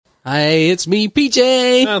Hi, it's me,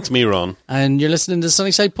 PJ. That's me, Ron. And you're listening to the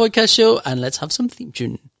Sunnyside Podcast Show, and let's have some theme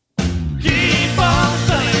tune. Keep on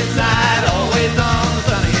sunny side, always on the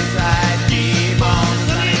sunny side. Keep on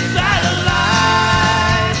sunny side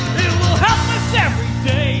alive. It will help us every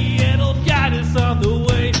day. It'll guide us on the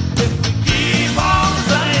way. If we keep on the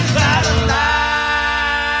sunny side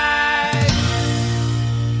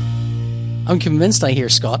alive. I'm convinced I hear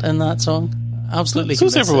Scott in that song. Absolutely. So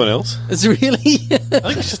is everyone else. It's really. I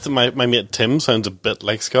think it's just my mate Tim sounds a bit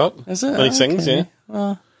like Scott. Is it? When he sings, yeah.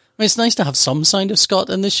 Well, I mean, it's nice to have some sound of Scott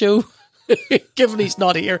in the show, given he's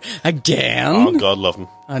not here again. Oh, God love him.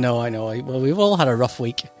 I know. Well, we've all had a rough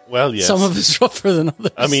week. Well, yes. Some of us rougher than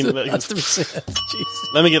others. I mean, that's to be said.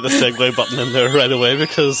 Jeez. Let me get the segue button in there right away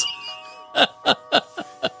because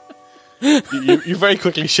you very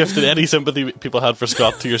quickly shifted any sympathy people had for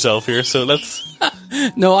Scott to yourself here. So let's.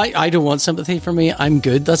 No, I don't want sympathy for me. I'm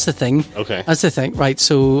good. That's the thing. Okay. That's the thing. Right.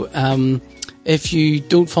 So, if you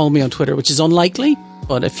don't follow me on Twitter, which is unlikely,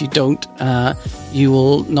 but if you don't, you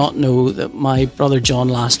will not know that my brother John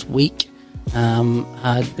last week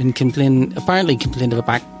had been apparently complained of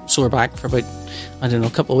a sore back for about, I don't know,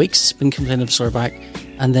 a couple of weeks. Been complaining of a sore back,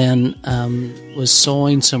 and then was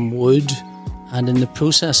sawing some wood. And in the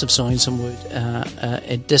process of sawing some wood,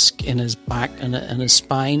 a disc in his back and his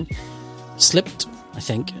spine slipped, I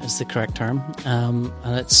think is the correct term. And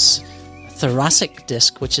it's a thoracic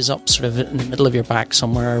disc, which is up sort of in the middle of your back,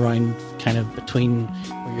 somewhere around kind of between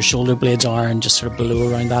where your shoulder blades are and just sort of below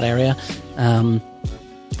around that area.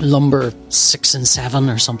 Lumbar 6 and 7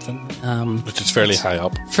 or something. Which is fairly high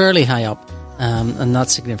up. Fairly high up. And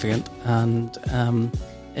that's significant. And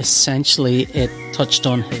essentially it touched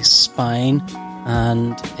on his spine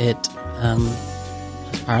and it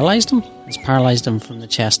has paralysed him. It's paralysed him from the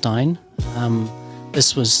chest down.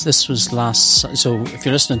 This was last. So if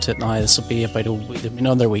you're listening to it now, this will be about a week,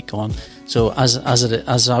 another week gone. So as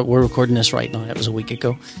we're recording this right now, it was a week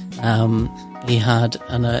ago. He had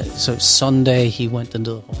so Sunday he went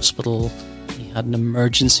into the hospital. He had an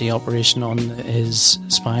emergency operation on his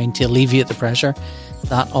spine to alleviate the pressure.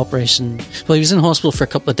 That operation. Well, he was in hospital for a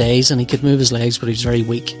couple of days and he could move his legs, but he was very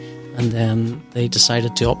weak. And then they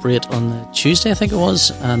decided to operate on the Tuesday, I think it was.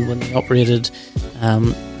 And when they operated,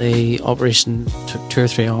 the operation took 2 or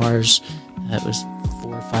 3 hours. It was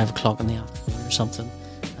 4 or 5 o'clock in the afternoon or something.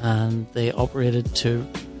 And they operated to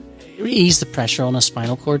ease the pressure on his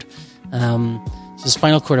spinal cord. So the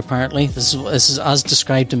spinal cord, apparently, this is as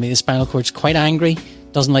described to me, the spinal cord's quite angry.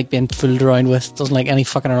 Doesn't like being fooled around with. Doesn't like any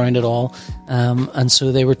fucking around at all. And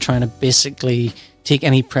so they were trying to basically take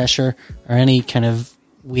any pressure or any kind of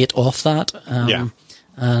weight off that.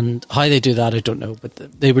 And how they do that, I don't know. But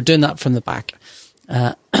they were doing that from the back.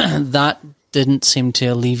 That didn't seem to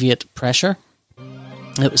alleviate pressure.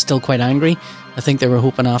 It was still quite angry. I think they were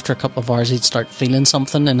hoping after a couple of hours he'd start feeling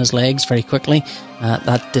something in his legs very quickly.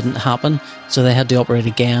 That didn't happen. So they had to operate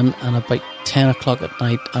again. And about 10 o'clock at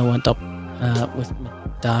night, I went up with my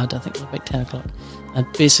dad. I think it was about 10 o'clock. And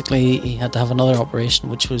basically he had to have another operation,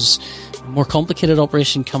 which was a more complicated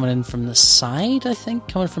operation coming in from the side, I think.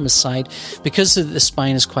 Coming from his side. Because the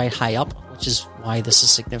spine is quite high up, which is why this is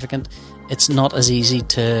significant. It's not as easy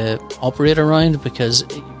to operate around because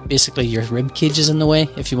basically your rib cage is in the way.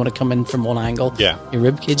 If you want to come in from one angle, your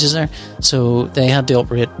rib cage is there. So they had to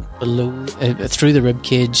operate below, through the rib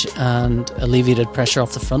cage and alleviated pressure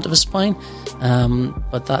off the front of his spine.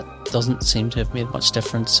 But that doesn't seem to have made much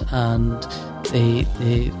difference. And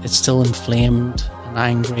it's still inflamed and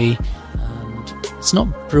angry. And it's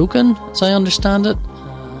not broken, as I understand it.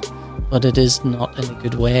 But it is not in a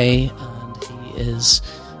good way. And he is,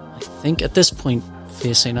 I think, at this point,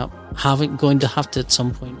 facing up, going to have to at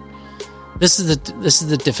some point. This is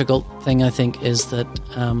the difficult thing, I think, is that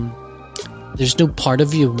there's no part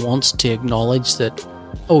of you wants to acknowledge that,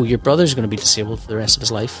 oh, your brother's going to be disabled for the rest of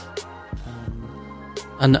his life.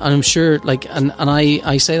 And I'm sure, and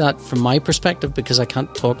I say that from my perspective because I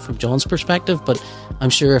can't talk from John's perspective, but I'm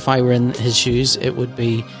sure if I were in his shoes, it would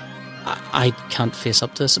be, I can't face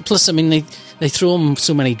up to this. Plus, I mean, they throw him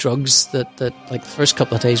so many drugs that like the first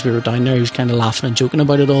couple of days we were down there, he was kind of laughing and joking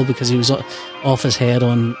about it all because he was off his head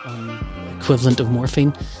on equivalent of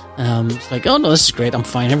morphine. It's like, oh no, this is great, I'm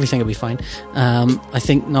fine, everything will be fine. I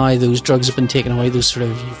think now those drugs have been taken away, those sort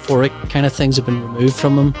of euphoric kind of things have been removed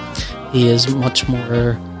from him. He is much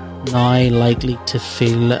more now likely to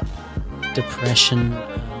feel depression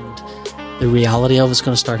and the reality of it's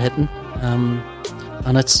going to start hitting.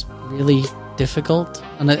 And it's really difficult,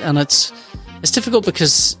 and it's difficult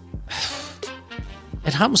because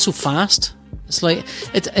it happens so fast It's like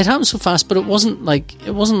it happened so fast, but it wasn't like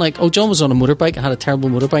oh, John was on a motorbike and had a terrible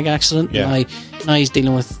motorbike accident. Yeah. And now he's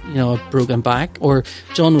dealing with a broken back. Or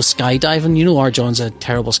John was skydiving. Our John's a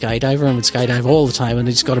terrible skydiver and would skydive all the time, and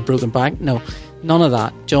he's got a broken back. No, none of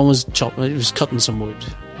that. John was he was cutting some wood,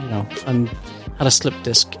 and had a slip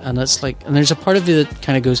disc, and it's like, and there's a part of you that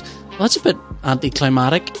kind of goes, well, that's a bit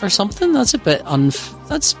anticlimactic or something. That's a bit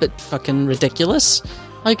fucking ridiculous.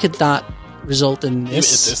 How could that result in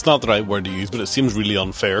this? It's not the right word to use, but it seems really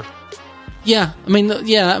unfair. Yeah,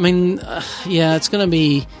 it's going to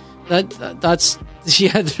be that's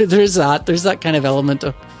there's that kind of element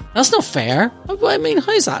of that's not fair. I mean,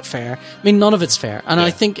 how is that fair? I mean, none of it's fair. And Yeah.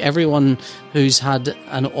 I think everyone who's had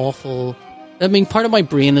an awful, I mean, part of my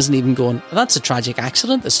brain isn't even going, that's a tragic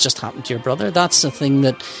accident that's just happened to your brother. That's the thing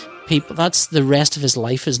that that's the rest of his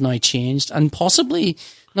life is now changed, and possibly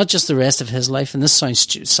not just the rest of his life, and this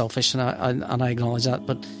sounds selfish, and I acknowledge that,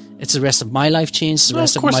 but it's the rest of my life changed, the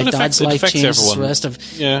rest of my dad's life changed, it's the rest of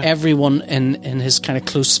everyone in his kind of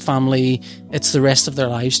close family, it's the rest of their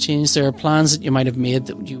lives changed. There are plans that you might have made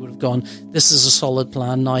that you would have gone, this is a solid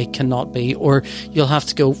plan, now cannot be, or you'll have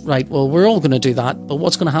to go, right, well, we're all going to do that, but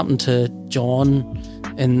what's going to happen to John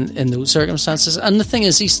in those circumstances? And the thing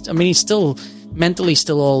is, he's still mentally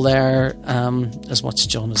still all there, as much as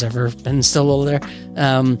John has ever been still all there,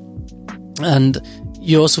 and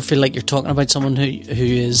you also feel like you're talking about someone who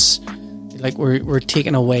is like we're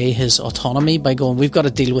taking away his autonomy by going, we've got to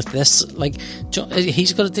deal with this, like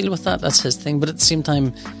he's got to deal with that, that's his thing. But at the same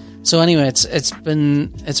time, so anyway, it's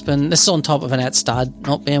been this is on top of Annette's dad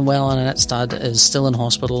not being well, and Annette's dad is still in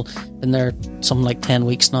hospital, been there something like 10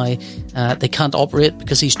 weeks now. They can't operate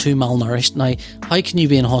because he's too malnourished. Now, how can you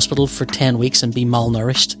be in hospital for 10 weeks and be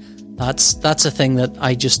malnourished? That's a thing that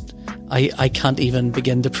I can't even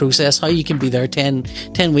begin to process, how you can be there 10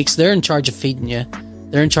 weeks. They're in charge of feeding you,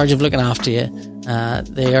 they're in charge of looking after you,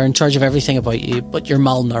 they are in charge of everything about you, but you're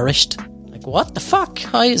malnourished. Like, what the fuck?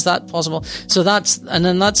 How is that possible? So that's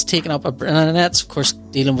taken up, and Annette's of course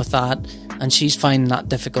dealing with that, and she's finding that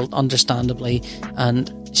difficult, understandably,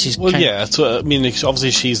 and she's so I mean, obviously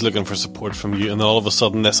she's looking for support from you, and then all of a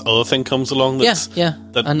sudden this other thing comes along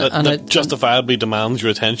that justifiably demands your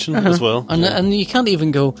attention as well. And you can't even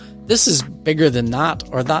go, this is bigger than that,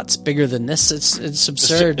 or that's bigger than this. It's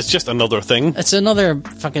absurd. It's just another thing. It's another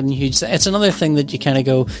fucking huge thing. It's another thing that you kind of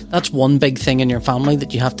go, that's one big thing in your family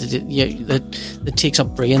that you have to do, that takes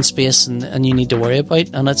up brain space and you need to worry about.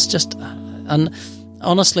 And it's just, and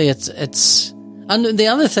honestly, it's and the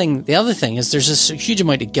other thing is there's this huge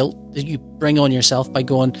amount of guilt that you bring on yourself by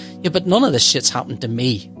going, yeah, but none of this shit's happened to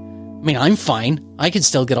me. I mean, I'm fine. I can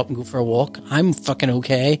still get up and go for a walk. I'm fucking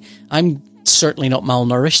okay. I'm certainly not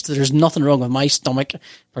malnourished. There's nothing wrong with my stomach,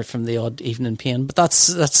 apart from the odd evening pain. But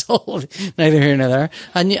that's all, neither here nor there.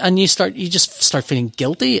 And you just start feeling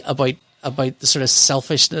guilty about the sort of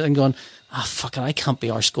selfishness and going, fuck it, I can't be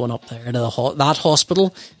arsed going up there to that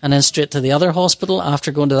hospital and then straight to the other hospital after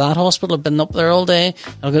going to that hospital. I've been up there all day.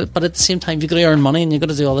 But at the same time, you've got to earn money and you've got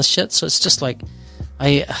to do all this shit. So it's just like,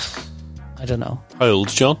 I don't know. How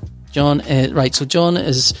old's John? John, right, so John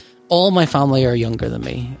is, all my family are younger than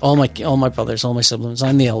me. All my brothers, all my siblings.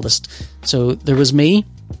 I'm the eldest. So there was me,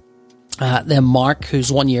 then Mark,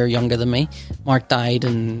 who's 1 year younger than me. Mark died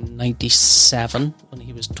in 97 when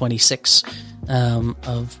he was 26,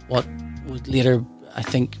 of what would later, I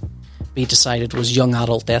think, be decided was young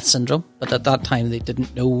adult death syndrome. But at that time, they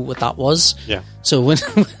didn't know what that was. Yeah. So when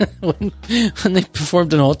they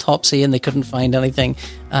performed an autopsy and they couldn't find anything,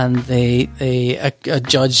 and a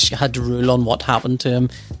judge had to rule on what happened to him,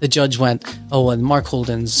 the judge went, and Mark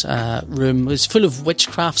Holden's room was full of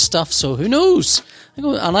witchcraft stuff, so who knows?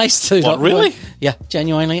 And I stood up. Really? Yeah,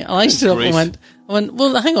 genuinely. And I stood up and went,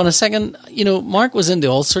 well, hang on a second. Mark was into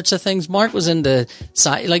all sorts of things. Mark was into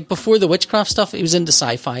before the witchcraft stuff, he was into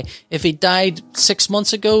sci-fi. If he died 6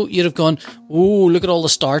 months ago, you'd have gone, oh, look at all the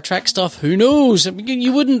Star Trek stuff. Who knows? I mean,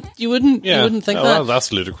 you wouldn't think that. Well,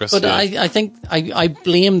 that's ludicrous. But I think I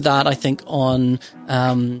blamed that, I think, on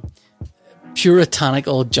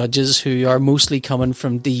puritanical judges who are mostly coming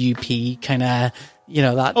from DUP kind of,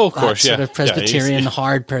 that, of course, that sort of Presbyterian,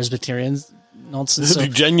 hard Presbyterian nonsense. You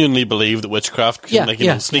genuinely believe that witchcraft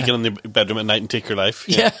can sneak in the bedroom at night and take your life.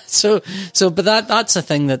 Yeah. But that's a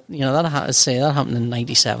thing that, that happened in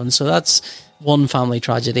 97. So that's one family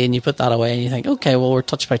tragedy, and you put that away and you think, okay, well, we're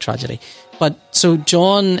touched by tragedy. But so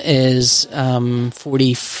John is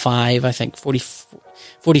 45, I think,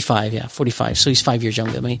 45. So he's 5 years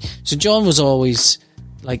younger than me. So John was always,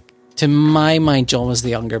 to my mind, John was the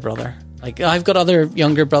younger brother. I've got other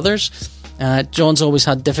younger brothers. John's always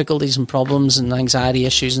had difficulties and problems and anxiety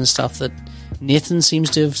issues and stuff that Nathan seems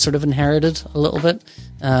to have sort of inherited a little bit.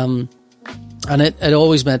 And it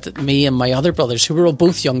always meant that me and my other brothers, who were all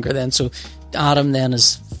both younger then, so Adam then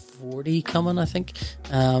is 40 coming, I think,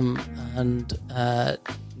 and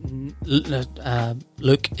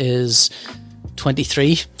Luke is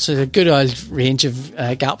 23, so a good old range of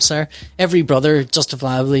gaps there. Every brother,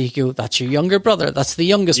 justifiably, you go, that's your younger brother, that's the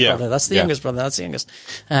youngest brother, that's the youngest brother, that's the youngest.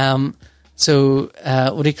 So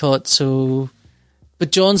what do you call it? So,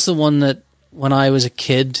 but John's the one that when I was a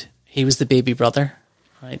kid, he was the baby brother,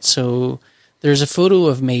 right? So there's a photo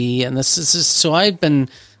of me, and this is so I've been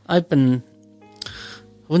I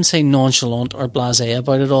wouldn't say nonchalant or blasé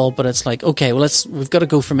about it all, but it's like, okay, well, we've got to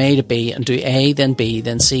go from A to B and do A, then B,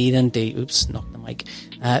 then C, then D. Oops, knocked the mic.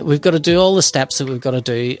 We've got to do all the steps that we've got to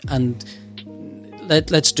do, and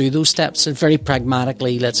let's do those steps. And very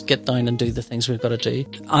pragmatically, let's get down and do the things we've got to do.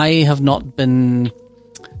 I have not been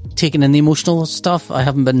taking in the emotional stuff. I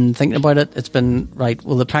haven't been thinking about it. It's been, right,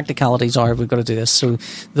 well, the practicalities are we've got to do this. So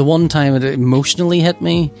the one time it emotionally hit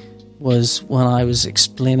me was when I was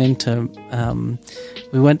explaining to...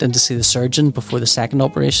 we went in to see the surgeon before the second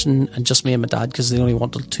operation, and just me and my dad, because they only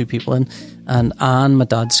wanted 2 people in. And Anne, my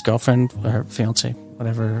dad's girlfriend, her fiance,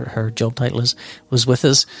 whatever her job title is, was with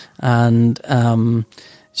us. And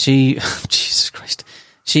she, Jesus Christ,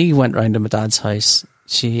 she went round to my dad's house.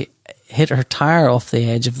 She hit her tyre off the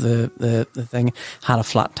edge of the thing, had a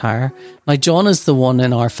flat tyre. Now, John is the one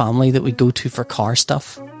in our family that we go to for car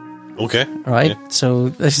stuff. Okay. Right? Yeah. So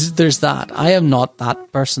there's that. I am not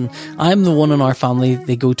that person. I'm the one in our family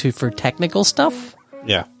they go to for technical stuff.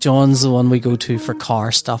 Yeah. John's the one we go to for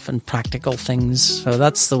car stuff and practical things. So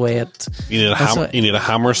that's the way it... You need a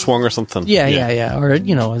hammer swung or something? Yeah. Or,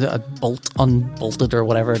 a bolt unbolted or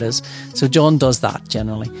whatever it is. So John does that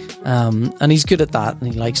generally. And he's good at that,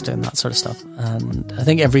 and he likes doing that sort of stuff. And I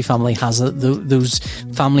think every family has those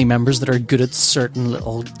family members that are good at certain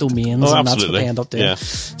little domains, and that's what they end up doing. Yeah.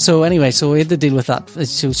 So anyway, so we had to deal with that.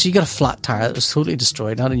 So she got a flat tyre that was totally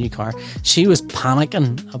destroyed, not a new car. She was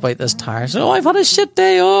panicking about this tyre. So, I've had a shit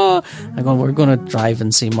day. I'm going, we're going to drive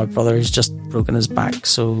and see my brother who's just broken his back,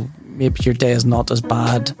 so maybe your day is not as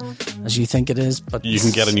bad as you think it is, but you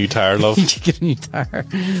can get a new tyre, love. You can get a new tyre.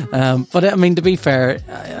 But I mean, to be fair,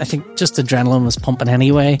 I think just adrenaline was pumping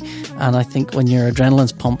anyway, and I think when your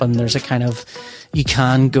adrenaline's pumping, there's a kind of, you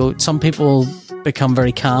can go, some people become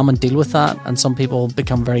very calm and deal with that, and some people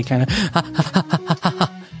become very kind of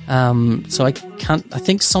so I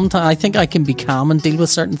think I can be calm and deal with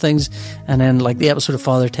certain things, and then like the episode of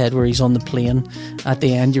Father Ted where he's on the plane, at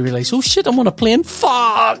the end you realise, oh shit, I'm on a plane,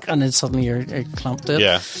 fuck, and then suddenly you're clamped to it.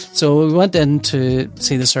 Yeah. So we went in to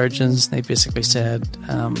see the surgeons. They basically said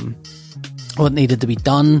what needed to be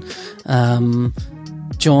done.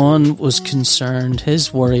 John was concerned.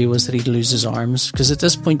 His worry was that he'd lose his arms, because at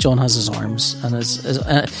this point John has his arms, and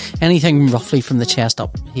anything roughly from the chest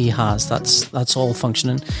up he has. That's all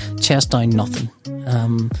functioning. Chest down, nothing.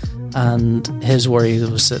 And his worry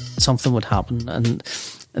was that something would happen. And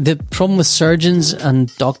the problem with surgeons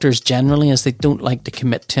and doctors generally is they don't like to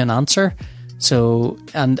commit to an answer. So,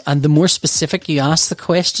 and the more specific you ask the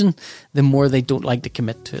question, the more they don't like to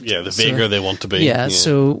commit to it. Yeah, the vaguer they want to be. Yeah,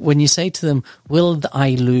 so when you say to them, will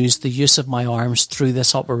I lose the use of my arms through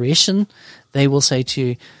this operation? They will say to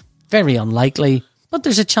you, very unlikely, but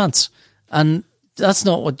there's a chance. And that's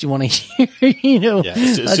not what you want to hear, Yeah,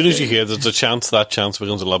 as soon as you hear there's a chance, that chance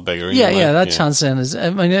becomes a lot bigger. That chance then is, I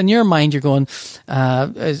mean, in your mind you're going,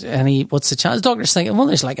 what's the chance? The doctor's thinking, well,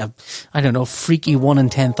 there's like a, I don't know, freaky 1 in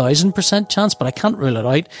 10,000% chance, but I can't rule it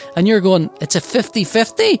out. And you're going, it's a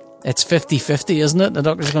 50-50. It's 50-50, isn't it? And the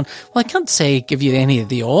doctor's going, well, I can't give you any of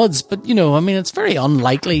the odds, but, I mean, it's very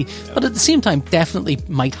unlikely, but at the same time, definitely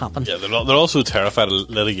might happen. Yeah, they're also terrified of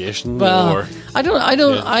litigation. Well, I'm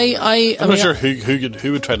not sure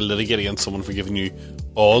who would try to litigate against someone for giving you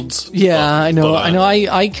odds. Yeah, I know.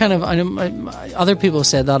 Other people have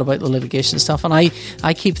said that about the litigation stuff, and I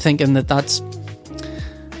keep thinking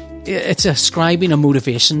it's ascribing a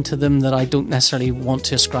motivation to them that I don't necessarily want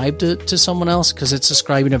to ascribe to someone else, because it's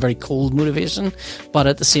ascribing a very cold motivation. But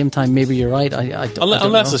at the same time, maybe you're right.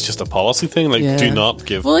 Unless it's just a policy thing, do not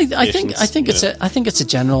give. Well, I think it's a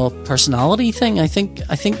general personality thing. I think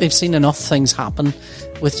they've seen enough things happen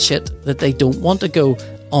with shit that they don't want to go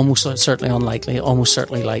almost certainly unlikely, almost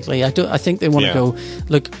certainly likely. I think they want to go,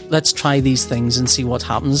 look, let's try these things and see what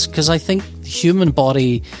happens, because I think the human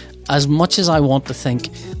body, as much as I want to think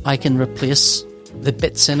I can replace the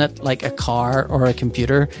bits in it like a car or a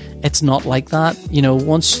computer, it's not like that. You know,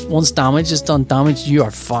 once damage is done, you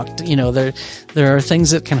are fucked. You know, there are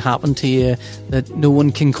things that can happen to you that no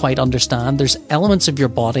one can quite understand. There's elements of your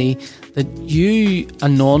body that you, a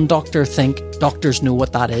non-doctor, think doctors know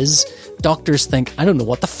what that is. Doctors think, I don't know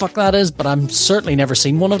what the fuck that is, but I'm certainly never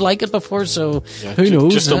seen one like it before, so who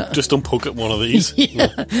knows? Just don't poke at one of these.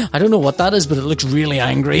 I don't know what that is, but it looks really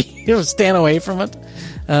angry. You know, staying away from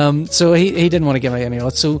it. So he didn't want to give me any of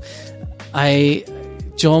it. So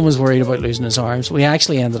John was worried about losing his arms. We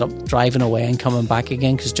actually ended up driving away and coming back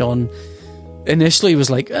again because John initially was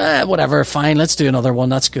like, whatever, fine, let's do another one.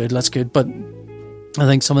 That's good. But I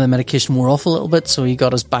think some of the medication wore off a little bit, so he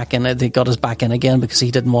got us back in. They got us back in again because he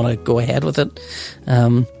didn't want to go ahead with it,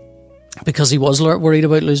 because he was worried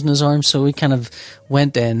about losing his arm. So we kind of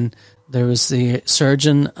went in. There was the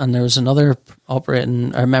surgeon, and there was another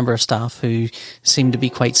member of staff who seemed to be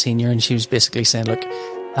quite senior, and she was basically saying, "Look,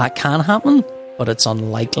 that can happen, but it's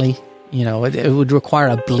unlikely. You know, it would require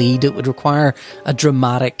a bleed. It would require a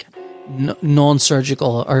dramatic,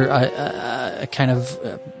 non-surgical, or a kind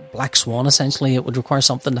of." Black swan, essentially. It would require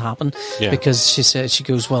something to happen, because she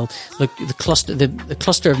goes, well, look, the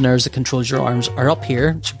cluster of nerves that controls your arms are up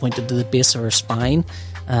here. She pointed to the base of her spine,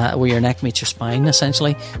 where your neck meets your spine,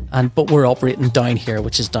 essentially, but we're operating down here,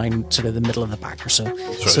 which is down sort of the middle of the back or so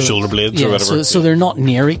shoulder blades or whatever. So they're not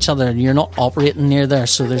near each other, and you're not operating near there,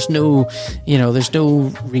 so there's no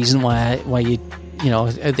reason why you. You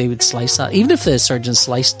know, they would slice that. Even if the surgeon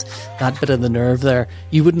sliced that bit of the nerve there,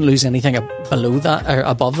 you wouldn't lose anything below that or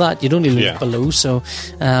above that. You'd only lose below. So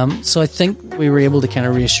I think we were able to kind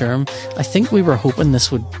of reassure him. I think we were hoping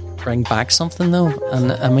this would bring back something, though,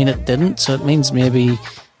 and I mean it didn't. So it means maybe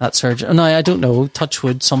that surgeon. No, I don't know. Touch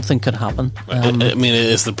wood, something could happen. I mean,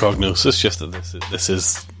 is the prognosis just that this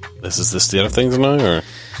is the state of things now, or?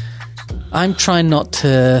 I'm trying not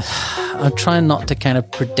to kind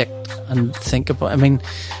of predict and think about. I mean,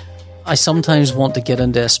 I sometimes want to get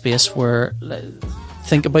into a space where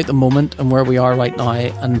think about the moment and where we are right now,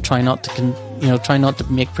 and try not to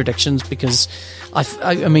make predictions, because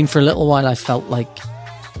I mean, for a little while I felt like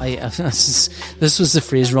this was the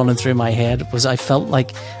phrase running through my head, was I felt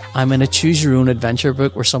like I'm in a choose your own adventure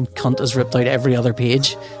book where some cunt has ripped out every other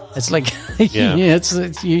page. It's like,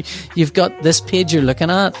 you've got this page you're looking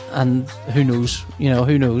at, and who knows?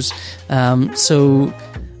 So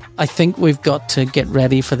I think we've got to get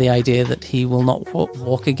ready for the idea that he will not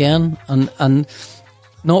walk again, and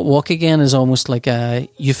not walk again is almost like a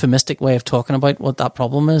euphemistic way of talking about what that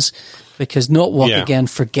problem is, because not walk again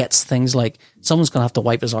forgets things like someone's going to have to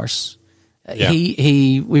wipe his arse.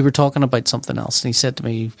 We were talking about something else, and he said to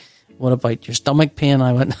me, what about your stomach pain?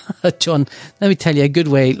 I went, John, let me tell you a good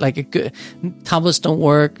way, tablets don't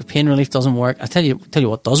work, pain relief doesn't work. I tell you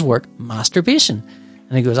what does work, masturbation.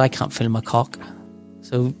 And he goes, I can't feel my cock.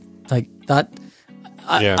 So like that,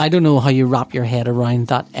 I don't know how you wrap your head around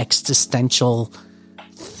that existential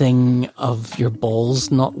thing of your balls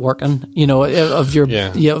not working, of your,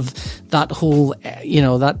 of that whole,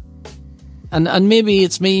 that. And maybe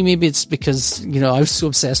it's me, maybe it's because, I was so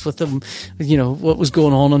obsessed with them, what was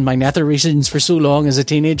going on in my nether regions for so long as a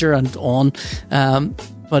teenager and on.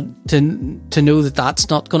 But to know that that's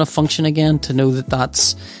not going to function again, to know that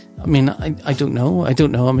that's, I mean, I don't know. I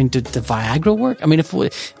mean, did the Viagra work? I mean,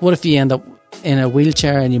 what if you end up in a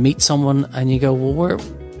wheelchair and you meet someone and you go, well,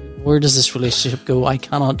 where does this relationship go? I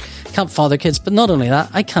can't father kids, but not only that,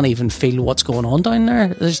 I can't even feel what's going on down there.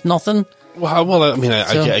 There's nothing. Well, I mean,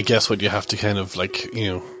 I guess what you have to kind of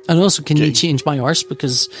and also, can you change my arse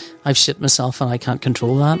because I've shit myself and I can't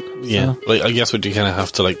control that? Yeah, so. I guess what you kind of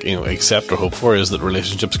have to accept or hope for is that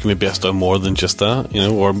relationships can be based on more than just that,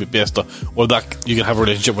 or based on, or that you can have a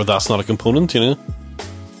relationship where that's not a component,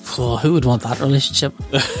 Oh, who would want that relationship?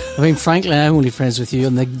 I mean, frankly, I'm only friends with you,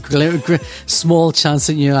 and the small chance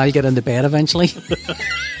that I'll get into bed eventually.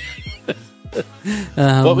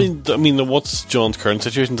 Well, I mean, what's John's current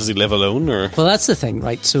situation? Does he live alone, or? Well, that's the thing,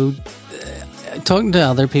 right? So, talking to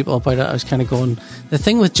other people about it, I was kind of going, the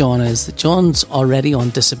thing with John is that John's already on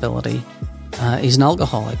disability. He's an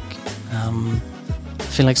alcoholic. I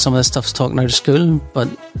feel like some of this stuff's talking out of school, but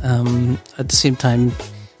at the same time,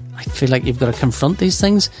 I feel like you've got to confront these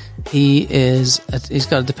things. He's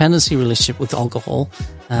got a dependency relationship with alcohol.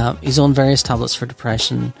 He's on various tablets for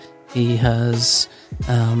depression. He has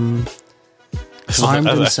harmed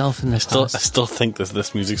himself in this past. I still think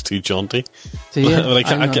this music's too jaunty. Do you?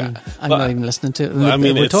 I'm not even listening to it. I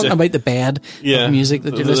mean, we're talking about the bed of music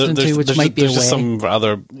that you're listening to, which might be a way. There's some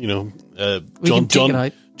rather,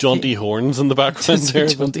 jaunty horns in the background there.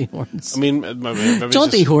 Jaunty horns. I mean, maybe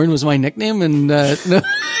Jaunty Horn was my nickname, and no.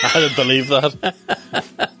 I didn't believe that.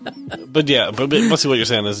 But mostly what you're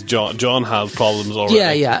saying is John has problems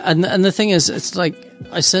already. Yeah. And the thing is, it's like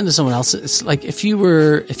I said to someone else, it's like if you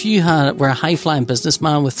were a high flying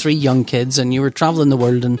businessman with 3 young kids and you were traveling the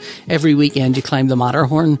world and every weekend you climbed the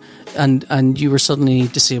Matterhorn and you were suddenly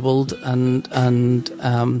disabled and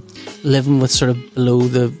living with sort of below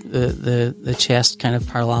the chest kind of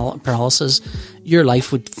paralysis, your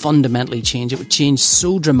life would fundamentally change. It would change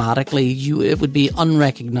so dramatically. It would be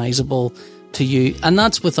unrecognizable to you, and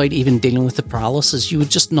that's without even dealing with the paralysis. You would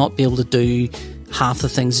just not be able to do half the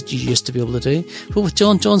things that you used to be able to do. But with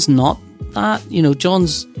John's not that.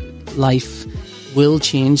 John's life will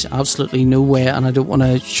change, absolutely no way, and I don't want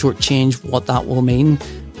to shortchange what that will mean.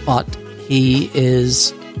 But he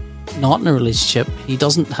is not in a relationship. He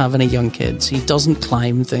doesn't have any young kids. He doesn't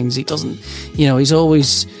climb things. He doesn't. He's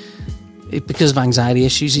always, because of anxiety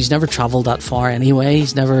issues, he's never travelled that far anyway.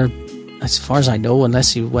 He's never, as far as I know,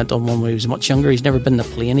 unless he went on one when he was much younger, he's never been in a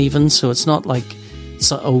plane even. So it's not like,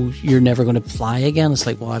 you're never going to fly again. It's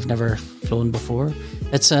like, well, I've never flown before.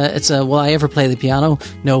 It's a will I ever play the piano?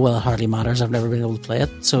 No, well, it hardly matters. I've never been able to play it.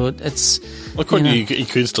 So it's... Well, according to you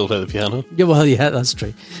could still play the piano. Yeah, well, yeah, that's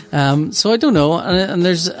true. So I don't know. And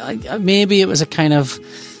there's... maybe it was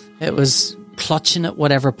it was clutching at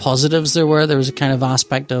whatever positives there were. There was a kind of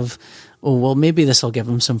aspect of, oh, well, maybe this will give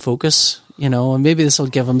him some focus, and maybe this will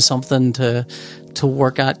give him something to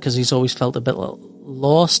work at, because he's always felt a bit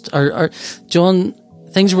lost. Or John...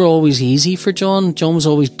 Things were always easy for John. John was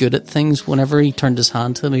always good at things. Whenever he turned his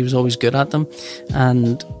hand to them, he was always good at them,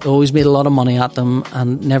 and always made a lot of money at them,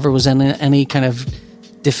 and never was in any kind of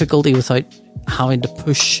difficulty without having to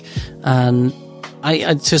push. And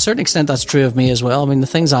I to a certain extent, that's true of me as well. I mean, the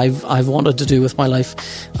things I've wanted to do with my life,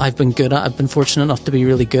 I've been good at. I've been fortunate enough to be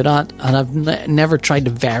really good at, and I've never tried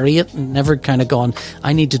to vary it. Never kind of gone,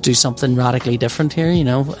 I need to do something radically different here.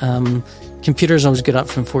 Computers I was good at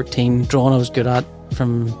from 14. Drawing I was good at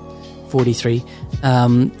from 43.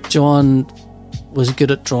 John was good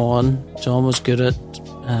at drawing. John was good at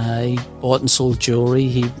he bought and sold jewellery.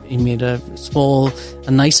 He made a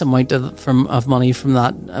nice amount of money from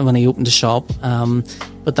that when he opened a shop,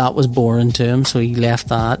 but that was boring to him, so he left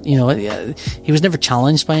that. He was never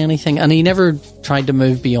challenged by anything, and he never tried to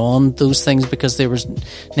move beyond those things because there was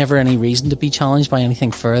never any reason to be challenged by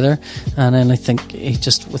anything further. And then I think he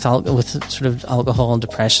just with sort of alcohol and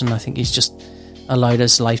depression, I think he's just allowed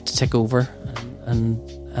his life to take over, and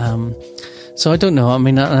so I don't know. I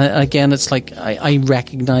mean, again, it's like I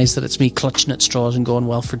recognise that it's me clutching at straws and going,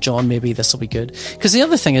 well, for John, maybe this will be good. Because the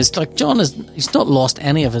other thing is, like, he's not lost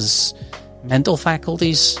any of his mental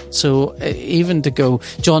faculties. So even to go,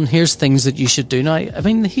 John, here's things that you should do now. I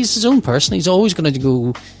mean, he's his own person. He's always going to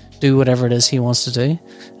go do whatever it is he wants to do.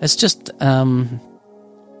 It's just, I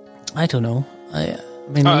don't know. I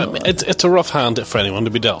mean, it's a rough hand for anyone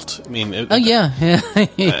to be dealt. I mean,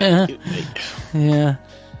 yeah.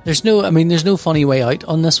 There's no funny way out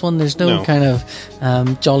on this one. There's no kind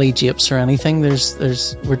of jolly japes or anything.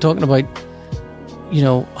 We're talking about,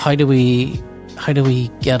 how do we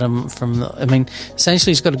get him from? Essentially,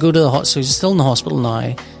 he's got to go to the hospital. So he's still in the hospital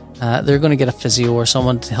now. They're going to get a physio or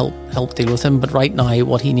someone to help deal with him. But right now,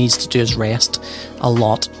 what he needs to do is rest a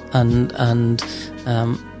lot and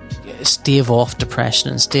stave off depression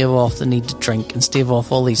and stave off the need to drink and stave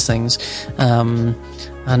off all these things.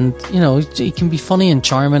 And he can be funny and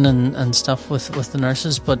charming and stuff with the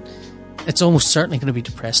nurses, but it's almost certainly going to be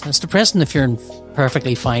depressing. It's depressing if you're in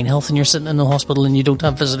perfectly fine health and you're sitting in the hospital and you don't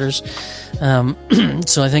have visitors.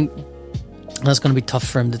 So I think that's going to be tough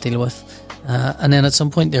for him to deal with. And then at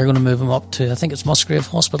some point they're going to move him up to, I think it's Musgrave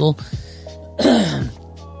Hospital,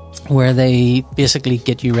 where they basically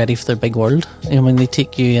get you ready for their big world. They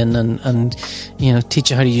take you in and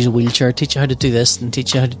teach you how to use a wheelchair, teach you how to do this and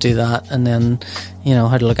teach you how to do that, and then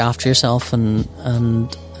how to look after yourself and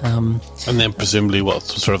then presumably what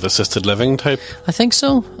sort of assisted living type. I think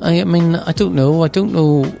so. I don't know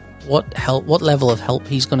what level of help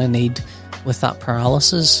he's going to need with that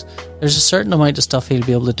paralysis. There's a certain amount of stuff he'll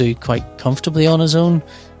be able to do quite comfortably on his own,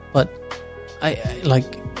 but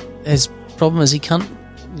his problem is he can't,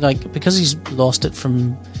 because he's lost it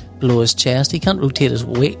from below his chest, he can't rotate his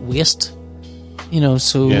waist.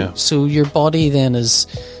 So your body then is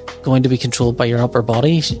going to be controlled by your upper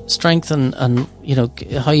body strength, and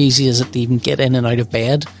how easy is it to even get in and out of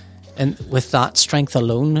bed, and with that strength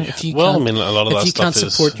alone, if you can't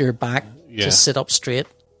support your back to sit up straight,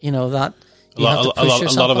 that a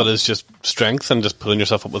lot of it is just strength and just pulling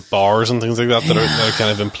yourself up with bars and things like that that are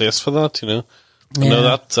kind of in place for that. No,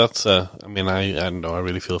 that's. I know. I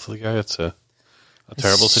really feel for the guy. It's a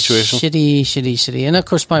terrible situation. Shitty. And of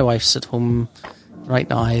course, my wife's at home right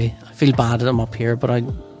now. I feel bad that I'm up here, but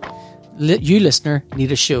you listener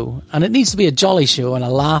need a show, and it needs to be a jolly show and a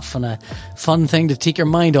laugh and a fun thing to take your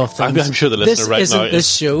mind off things. I'm sure the listener right now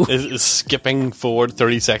is skipping forward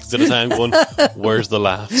 30 seconds at a time going, where's the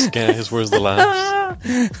laughs, guys? Where's the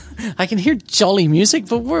laughs? I can hear jolly music,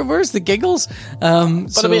 but where's the giggles?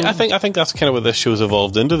 But I mean, I think that's kind of what this show's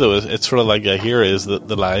evolved into, though. It's sort of like here is the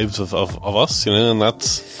lives of us, you know, and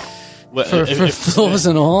that's... Well, for flaws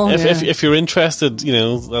and all. If you're interested, you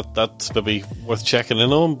know, that's maybe worth checking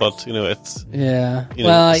in on. But you know, it's You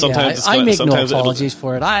know, sometimes I make no apologies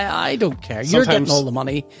for it. I don't care. You're getting all the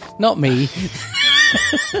money, not me.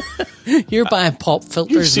 You're buying pop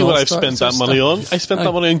filters. You see what I've spent that money on? I spent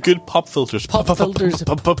that money on good pop filters. Pop filters,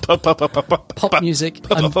 pop music,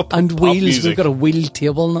 and wheels. Music. We've got a wheel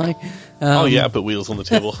table now. Oh yeah, I put wheels on the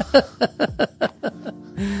table.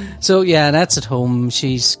 So yeah, Annette's at home.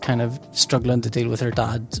 She's kind of struggling to deal with her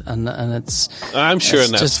dad, and it's. I'm sure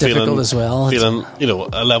Annette's just difficult as well. Feeling, you know,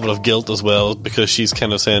 a level of guilt as well, because she's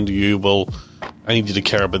kind of saying to you, "Well, I need you to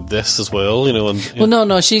care about this as well," you know. And well,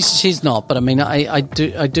 no, she's not. But I mean, I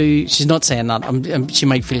do. She's not saying that. She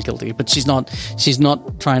might feel guilty, but she's not. She's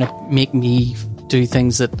not trying to make me do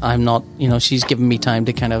things that I'm not. You know, she's giving me time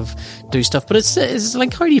to kind of do stuff. But it's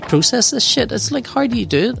like, how do you process this shit? It's like, how do you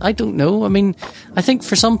do it? I don't know. I mean, I think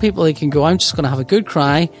for some people they can go, I'm just going to have a good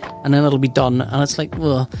cry and then it'll be done. And it's like,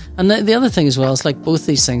 well, and the other thing as well, it's like both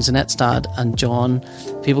these things, Annette's dad and John,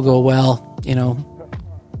 people go, well, you know,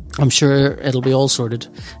 I'm sure it'll be all sorted.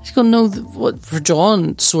 You go, no, what for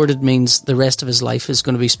John, sorted means the rest of his life is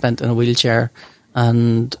going to be spent in a wheelchair,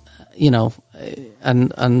 and you know,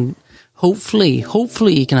 and hopefully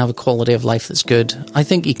he can have a quality of life that's good. I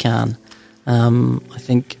think he can. I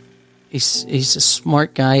think he's a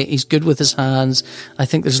smart guy. He's good with his hands. I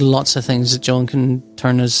think there's lots of things that John can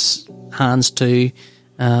turn his hands to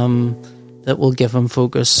that will give him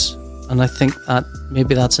focus. And I think that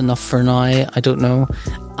maybe that's enough for now. I don't know.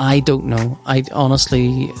 I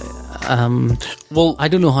honestly, well, I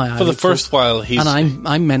don't know how. For the first while, he's and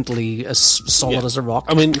I'm mentally as solid as a rock.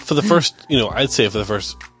 I mean, for the first, you know, I'd say for the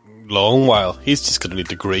first long while, he's just going to need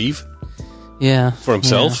to grieve. Yeah, for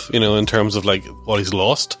himself, you know, in terms of like what he's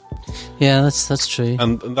lost. Yeah, that's true.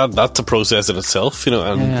 And that's a process in itself, you know.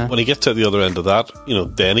 And when he gets to the other end of that, you know,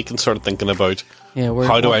 then he can start thinking about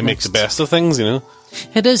how do I make the best of things, you know.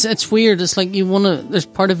 It is. It's weird. It's like you want to. There's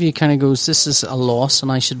part of you kind of goes, "This is a loss, and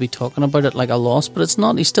I should be talking about it like a loss," but it's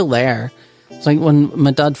not. He's still there. It's like when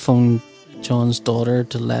my dad phoned John's daughter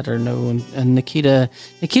to let her know, and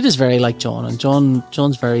Nikita's very like John, and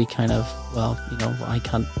John's very kind of, well, you know, I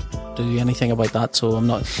can't do anything about that, so I'm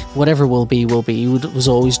not. Whatever will be, will be. It was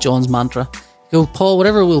always John's mantra. You go, Paul,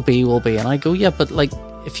 whatever will be, will be, and I go, yeah, but like,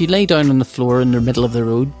 if you lay down on the floor in the middle of the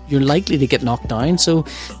road, you're likely to get knocked down. So,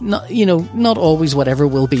 not always whatever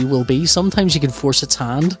will be, will be. Sometimes you can force its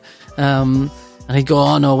hand. And he'd go,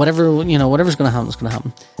 oh no, whatever's going to happen is going to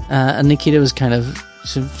happen. And Nikita was kind of,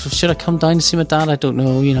 should I come down to see my dad? I don't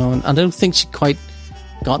know, you know. And I don't think she quite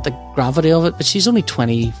got the gravity of it, but she's only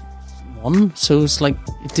 21. So it's like,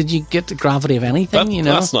 did you get the gravity of anything, you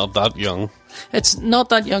know? That's not that young. It's not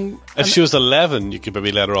that young. If she was 11, you could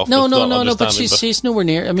maybe let her off. No, but she's nowhere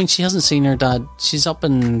near. I mean, she hasn't seen her dad. She's up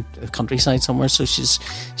in the countryside somewhere, so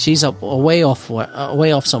she's up way off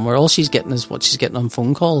somewhere. All she's getting is what she's getting on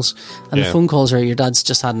phone calls, and the phone calls are, your dad's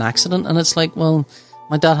just had an accident, and it's like, well,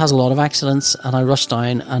 my dad has a lot of accidents, and I rush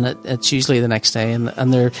down, and it's usually the next day,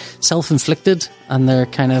 and they're self-inflicted, and they're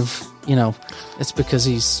kind of, you know, it's because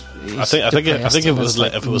he's I think if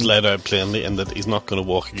it was laid out plainly in that he's not going to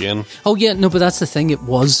walk again. Oh yeah, no, but that's the thing. It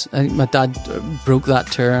was. I think my dad broke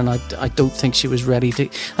that to her, and I don't think she was ready to.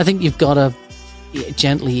 I think you've got to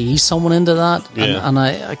gently ease someone into that. Yeah. And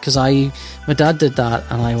my dad did that,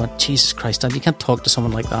 and I went, Jesus Christ, Dad, you can't talk to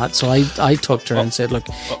someone like that. So I talked to her and said, look,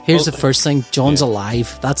 here's the first thing. John's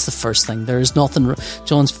alive. That's the first thing. There is nothing.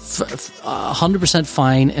 John's 100%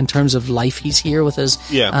 fine in terms of life. He's here with us,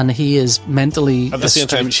 and he is mentally. At the same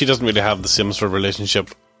time, she doesn't really have the same sort of relationship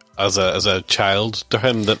as a child to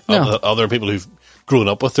him that other people who've grown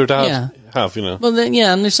up with their dad have, you know. Well, then,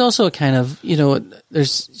 and there's also a kind of, you know,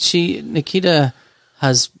 Nikita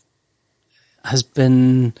has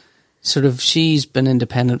been sort of, she's been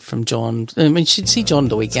independent from John. I mean, she'd see John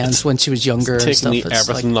the weekends when she was younger. It's taking and stuff. me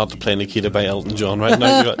everything not to play Nikita by Elton John right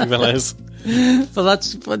now. You realise? Well,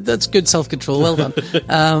 that's good self-control. Well done.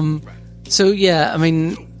 So yeah, I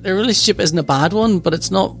mean, their relationship isn't a bad one, but it's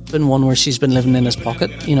not been one where she's been living in his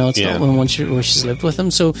pocket. You know, it's not one where she's lived with him.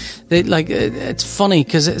 So they it's funny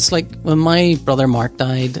because it's like when my brother Mark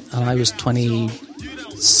died and I was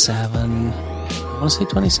 27. I want to say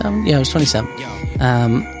 27. Yeah, I was 27.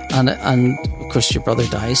 And of course, your brother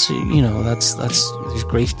dies, so, you know, there's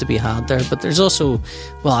grief to be had there. But there's also,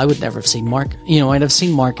 well, I would never have seen Mark. You know, I'd have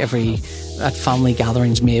seen Mark at family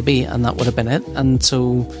gatherings maybe, and that would have been it. And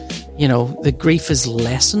so, you know, the grief is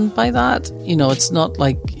lessened by that. You know, it's not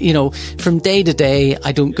like, you know, from day to day,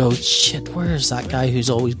 I don't go, shit, where's that guy who's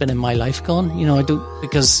always been in my life gone? You know, I don't,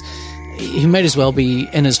 because he might as well be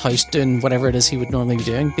in his house doing whatever it is he would normally be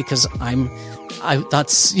doing, because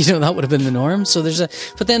that's, you know, that would have been the norm. So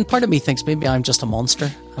but then part of me thinks maybe I'm just a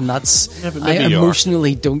monster, and I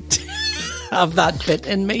emotionally don't have that bit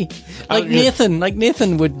in me. Like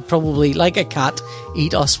Nathan would probably, like a cat,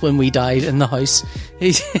 eat us when we died in the house.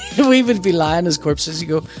 We would be lying as corpses. You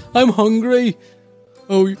go, I'm hungry.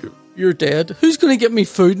 Oh, you're dead. Who's going to get me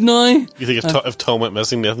food now? You think if Tom went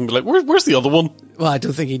missing, Nathan would be like, where's the other one? Well, I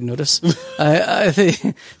don't think he'd notice. I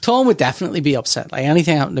think Tom would definitely be upset. Like,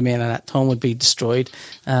 anything happened to me and that, Tom would be destroyed.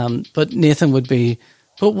 But Nathan would be,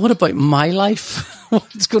 but what about my life?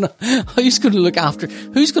 Who's going to look after?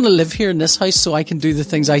 Who's going to live here in this house so I can do the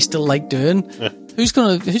things I still like doing? Yeah. Who's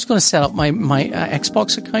going to set up my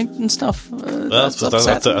Xbox account and stuff? That's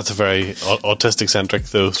a very autistic centric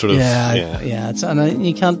though, sort of. Yeah. And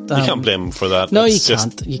you can't blame him for that. No, you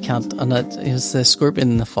can't. And it's the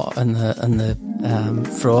scorpion and the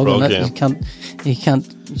frog in it. Yeah. You can't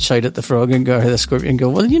shout at the frog and go, or the scorpion and go,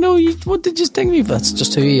 well, you know, what did you sting me? That's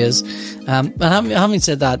just who he is. And having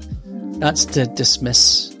said that, that's to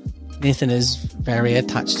dismiss. Nathan is very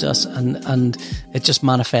attached to us, and it just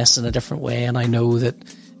manifests in a different way. And I know that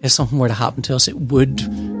if something were to happen to us, it would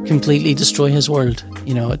completely destroy his world.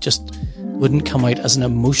 You know, it just wouldn't come out as an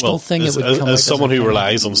emotional thing. It would come out as someone who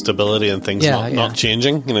relies on stability and things not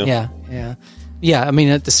changing. You know, yeah. I mean,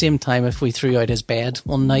 at the same time, if we threw out his bed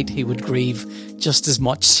one night, he would grieve just as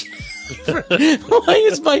much.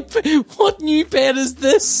 What new bed is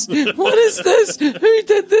this? What is this? Who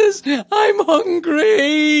did this? I'm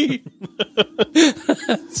hungry.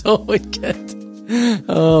 That's all we get.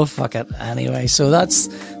 Oh, fuck it. Anyway, so that's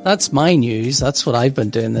my news. That's what I've been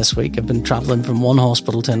doing this week. I've been travelling from one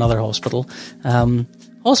hospital to another hospital.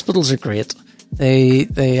 Hospitals are great.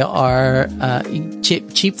 They are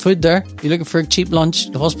cheap food there. You're looking for a cheap lunch,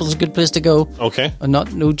 the hospital's a good place to go. Okay.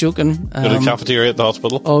 No joking. Good cafeteria at the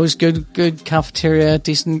hospital. Always good cafeteria,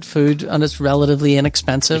 decent food, and it's relatively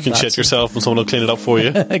inexpensive. You can shit yourself and someone will clean it up for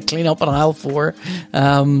you. Clean up on aisle 4.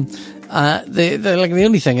 The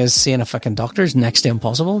only thing is seeing a fucking doctor is next to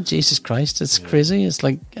impossible. Jesus Christ, it's crazy. It's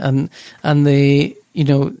like, and the, you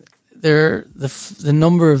know, the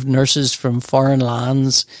number of nurses from foreign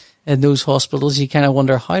lands in those hospitals, you kind of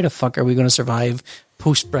wonder, how the fuck are we going to survive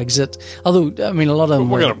post-Brexit? Although, I mean, a lot of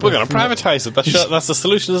them we're going to privatise it. That's the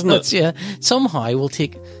solution, isn't it? Yeah. Somehow we'll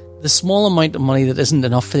take the small amount of money that isn't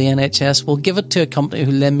enough for the NHS, we'll give it to a company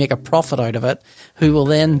who will then make a profit out of it, who will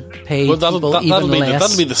then pay people even less.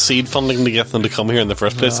 That'll be the seed funding to get them to come here in the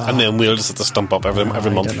first place, and then we'll just have to stump up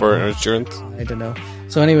every month for our insurance. I don't know.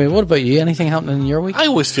 So anyway, what about you? Anything happening in your week? I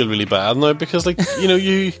always feel really bad now because, like, you know,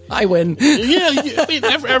 I win. I mean,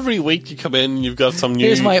 every week you come in and you've got some new...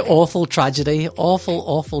 Here's my awful tragedy.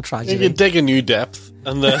 Awful tragedy. You dig a new depth,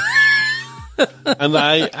 and and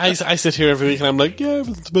I sit here every week and I'm like, yeah,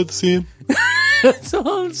 everything's about the same. It's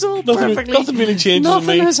all perfectly. Nothing really changes.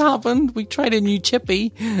 Nothing has happened. We tried a new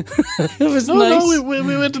chippy. It was nice. No,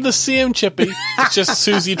 we went to the same chippy. It's just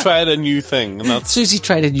Susie tried a new thing, and that's Susie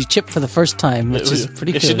tried a new chip for the first time, which is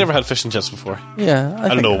pretty cool. She'd never had fish and chips before. Yeah, I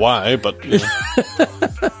don't know why, but you know.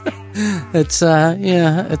 It's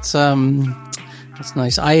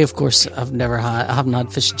nice. I, of course, I haven't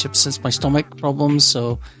had fish and chips since my stomach problems,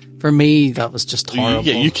 so. For me, that was just horrible.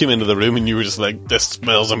 Yeah, you came into the room and you were just like, this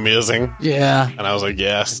smells amazing. Yeah. And I was like,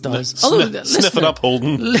 yes. It does. Sniff it up,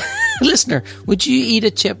 Holden. Listener, would you eat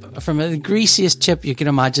a chip from the greasiest chip you can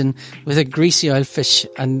imagine with a greasy oil fish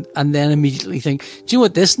and then immediately think, do you know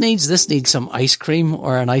what this needs? This needs some ice cream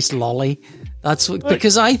or a nice lolly. That's what,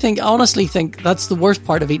 because I honestly think that's the worst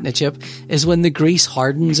part of eating a chip is when the grease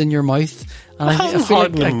hardens in your mouth. And I feel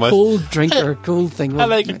like a cold drink or a cold thing. I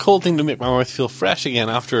like a cold thing to make my mouth feel fresh again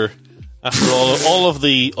after all of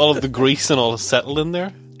the grease and all is settled in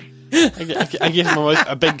there. I give my mouth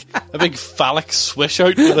a big phallic swish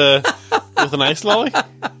out with an ice lolly.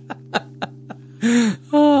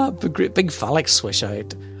 Big phallic swish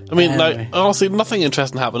out. I mean, anyway. Honestly, nothing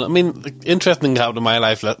interesting happened. I mean, the interesting thing happened in my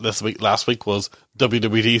life last week was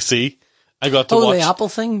WWDC. I got to watch the Apple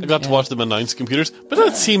thing. I got to watch them announce computers, but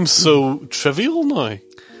that seems so trivial now.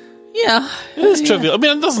 Yeah, It is trivial. I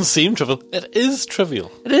mean, it doesn't seem trivial. It is trivial.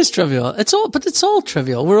 It is trivial. It's all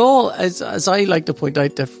trivial. We're all, as I like to point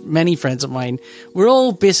out to many friends of mine, we're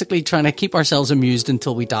all basically trying to keep ourselves amused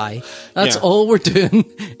until we die. That's all we're doing.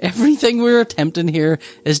 Everything we're attempting here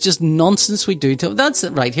is just nonsense we do. That's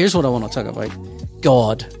it. Right. Here's what I want to talk about.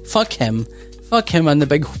 God. Fuck him. Fuck him and the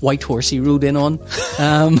big white horse he rode in on.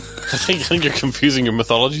 I think you're confusing your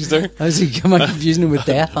mythologies there. Am I confusing him with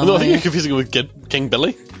death? No, I think you're confusing him with King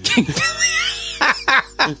Billy.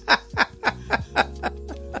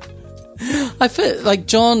 I feel like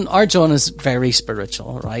our John is very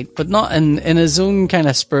spiritual, right? But not in his own kind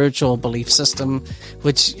of spiritual belief system,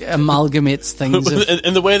 which amalgamates things.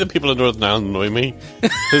 In the way that people in Northern Ireland annoy me,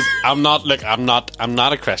 because I'm not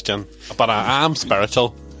a Christian, but I am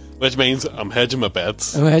spiritual. Which means I'm hedging my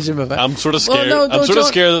bets. I'm sort of scared. Well, I'm sort of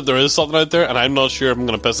scared that there is something out there, and I'm not sure if I'm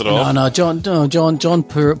going to piss it off. John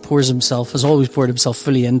pours himself, has always poured himself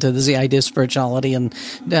fully into the idea of spirituality and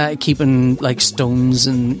keeping like stones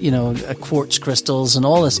and quartz crystals and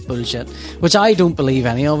all this bullshit, which I don't believe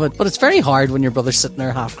any of it. But it's very hard when your brother's sitting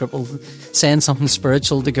there half crippled, saying something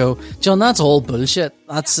spiritual to go, John, that's all bullshit.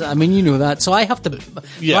 You know that. So I have to.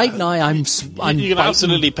 Yeah. Right now, I'm. You can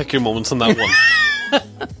absolutely pick your moments on that one.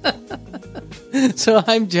 So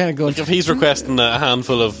I'm going. Like if he's requesting a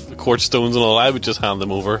handful of quartz stones and all, I would just hand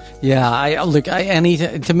them over. Yeah,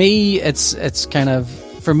 to me, it's kind of,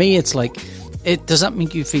 for me, it's like, does that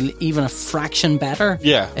make you feel even a fraction better?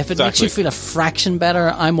 Yeah, if it makes you feel a fraction better,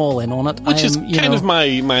 I'm all in on it. Which is kind of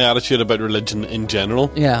my attitude about religion in general.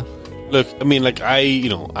 Yeah. Look, I mean, like I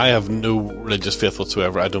have no religious faith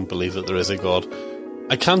whatsoever. I don't believe that there is a God.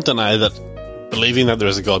 I can't deny that believing that there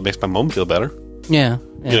is a God makes my mum feel better. Yeah.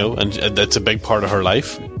 And that's a big part of her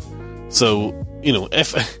life. So,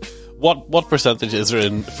 if what percentage is there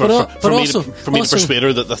in for me to persuade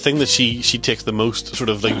her that the thing that she takes the most sort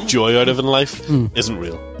of like joy out of in life isn't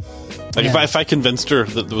real? Like if I convinced her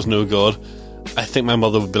that there was no God, I think my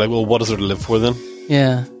mother would be like, well, what is there to live for then?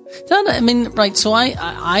 Yeah. Right. So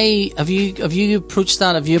I have you approached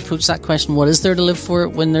that? Have you approached that question? What is there to live for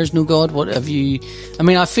when there's no God? What have you? I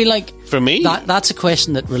mean, I feel like for me, that's a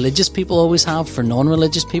question that religious people always have. For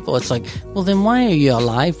non-religious people, it's like, well, then why are you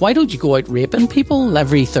alive? Why don't you go out raping people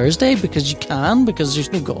every Thursday? Because you can. Because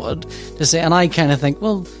there's no God to say. And I kind of think,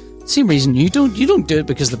 well, same reason you don't do it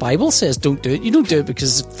because the Bible says don't do it. You don't do it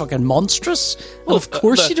because it's fucking monstrous. Well, of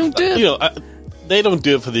course you don't do it. They don't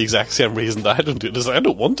do it for the exact same reason that I don't do it. Is I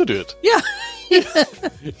don't want to do it. Yeah.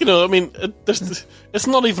 I mean, it's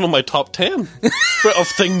not even on my top 10 of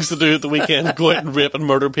things to do at the weekend. Go out and rape and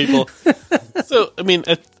murder people. So, I mean,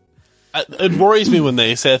 it worries me when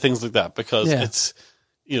they say things like that because it's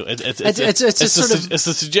it's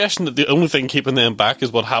a suggestion that the only thing keeping them back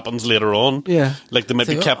is what happens later on. Yeah. Like they might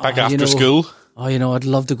be kept back after school. I'd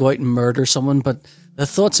love to go out and murder someone, but the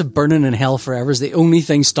thoughts of burning in hell forever is the only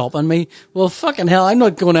thing stopping me. Well, fucking hell, I'm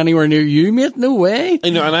not going anywhere near you, mate. No way.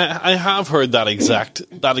 And I have heard that exact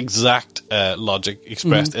logic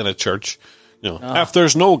expressed in a church. If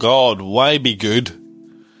there's no God, why be good?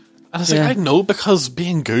 And I was like, I know, because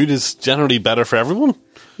being good is generally better for everyone.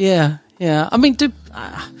 Yeah. I mean,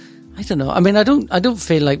 I don't know. I mean, I don't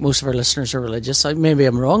feel like most of our listeners are religious. Maybe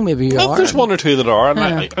I'm wrong. Maybe you are. There's one or two that are.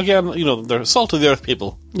 And again, they're salt of the earth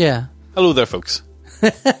people. Yeah. Hello there, folks.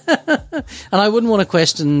 And I wouldn't want to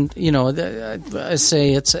question, I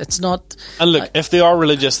say it's not. And look, if they are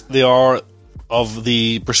religious, they are of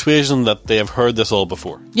the persuasion that they have heard this all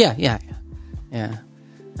before. Yeah.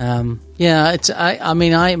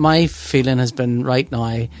 My feeling has been right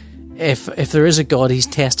now, if there is a God, he's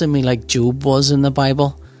testing me like Job was in the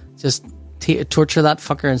Bible. Just torture that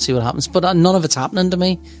fucker and see what happens. But none of it's happening to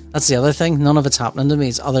me. That's the other thing. None of it's happening to me.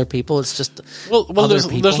 It's other people. It's just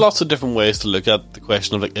there's lots of different ways to look at the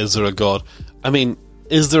question of like, is there a God? I mean,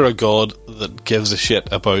 is there a God that gives a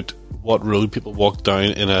shit about what road people walk down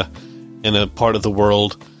in a part of the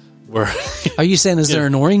world where? Are you saying there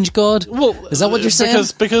an orange God? Well, is that what you're saying?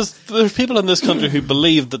 Because there's people in this country who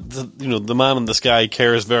believe that the man in the sky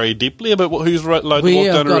cares very deeply about who's allowed to walk down the road. We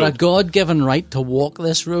have got a God-given right to walk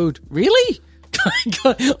this road. Really?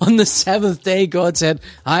 On the seventh day, God said,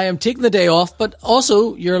 I am taking the day off, but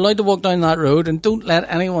also you're allowed to walk down that road and don't let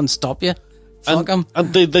anyone stop you. Fuck them.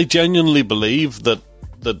 And they genuinely believe that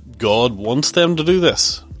God wants them to do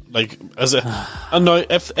this. Like, and now,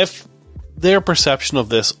 if their perception of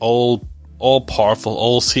this all-powerful,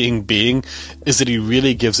 all-seeing being is that he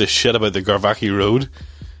really gives a shit about the Garvaki Road,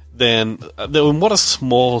 then what a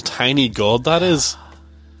small, tiny God that is.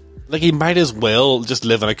 Like, he might as well just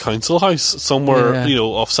live in a council house somewhere,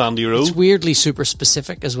 off Sandy Road. It's weirdly super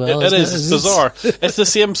specific as well. It is. It's bizarre. It's the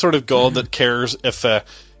same sort of God that cares if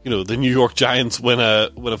the New York Giants win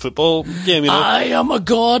a football game. I am a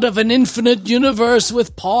god of an infinite universe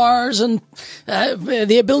with powers and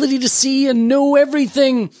the ability to see and know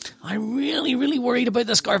everything. I'm really, really worried about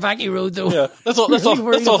the Scarvaki Road, though. Yeah, let's all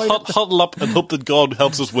huddle up and hope that God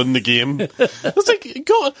helps us win the game. It's like,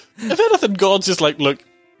 God, if anything, God's just like, look,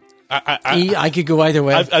 I could go either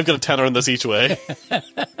way. I've got a tenner in this each way.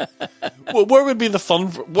 Where would be the fun?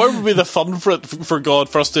 Where would be the fun for God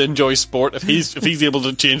for us to enjoy sport if he's able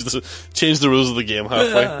to change the rules of the game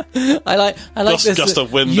halfway? I like this. Just a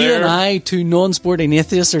win you there. And I, two non-sporting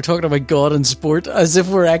atheists, are talking about God and sport as if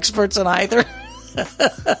we're experts in either.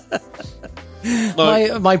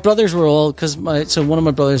 My brothers were all so one of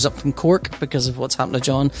my brothers up from Cork because of what's happened to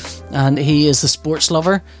John, and he is the sports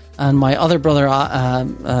lover. And my other brother,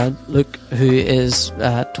 Luke, who is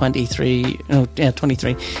 23,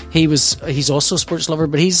 he's also a sports lover,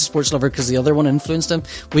 but he's a sports lover because the other one influenced him.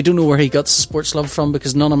 We don't know where he got the sports love from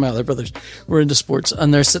because none of my other brothers were into sports,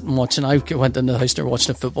 and they're sitting watching. I went into the house, they're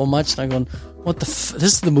watching a football match, and I'm going, what this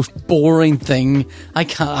is the most boring thing. I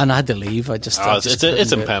can't, and I had to leave.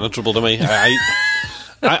 It's impenetrable to me.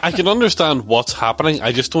 I can understand what's happening.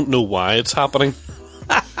 I just don't know why it's happening.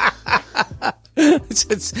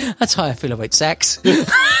 That's how I feel about sex.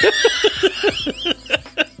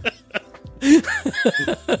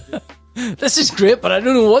 This is great, but I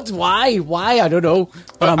don't know why. I don't know.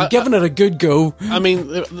 But I'm giving it a good go. I mean,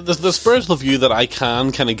 the spiritual view that I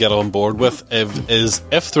can kind of get on board with is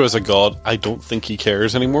if there is a God, I don't think he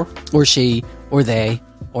cares anymore. Or she, or they,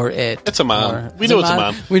 or it. It's a man. We know it's a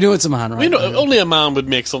man. We know it's a man, right? We know only a man would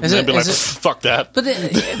make something and be like, fuck that. But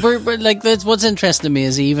we're like, what's interesting to me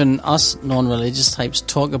is even us non-religious types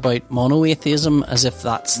talk about monotheism as if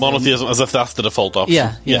that's the default option.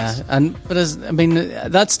 Yeah. Yes. That's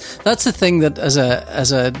the thing that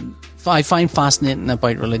I find fascinating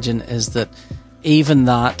about religion is that even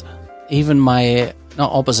my,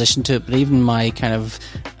 not opposition to it, but even my kind of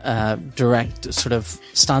direct sort of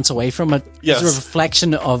stance away from it is a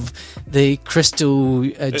reflection of the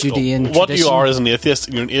Christo-Judean what tradition. you are as an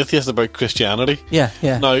atheist, you're an atheist about Christianity. Yeah.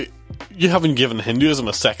 Now, you haven't given Hinduism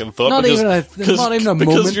a second thought. Not even a moment.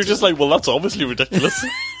 Because you're just like, well, that's obviously ridiculous.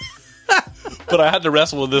 But I had to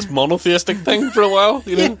wrestle with this monotheistic thing for a while,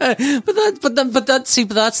 Yeah, but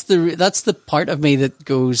that's the part of me that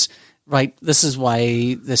goes, right, this is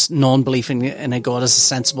why this non-belief in a God is a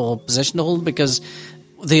sensible position to hold, because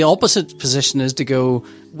the opposite position is to go,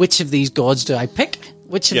 which of these gods do I pick?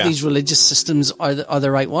 Which of these religious systems are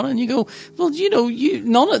the right one? And you go, well,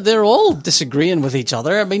 they're all disagreeing with each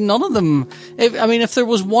other. I mean, none of them. If there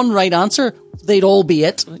was one right answer, they'd all be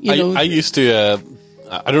it. I used to.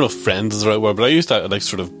 I don't know if friends is the right word, but I used to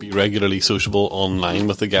sort of be regularly sociable online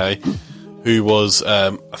with a guy who was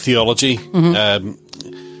a theology.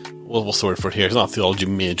 What's the word for it here? He's not a theology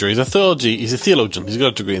major. He's a theologian. He's got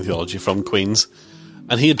a degree in theology from Queen's.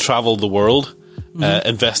 And he had travelled the world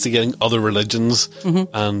investigating other religions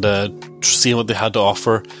and seeing what they had to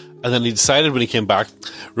offer. And then he decided when he came back,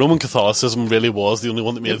 Roman Catholicism really was the only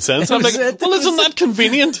one that made sense. I'm like, well, isn't that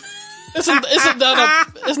convenient? Isn't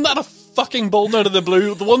that a fucking bolt out of the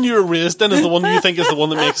blue? The one you were raised in is the one you think is the one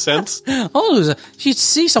that makes sense. You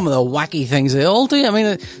see some of the wacky things they all do. I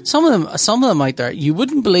mean, some of them out there, you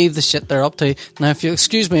wouldn't believe the shit they're up to. Now, if you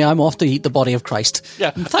excuse me, I'm off to eat the body of Christ.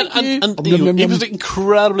 Yeah, and he was an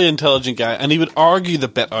incredibly intelligent guy, and he would argue the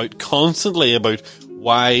bit out constantly about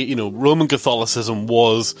why Roman Catholicism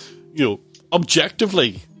was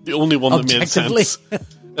objectively the only one that made sense.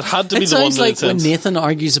 It had to be the one that made sense. It sounds like when Nathan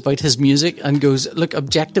argues about his music and goes, look,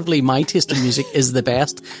 objectively, my taste in music is the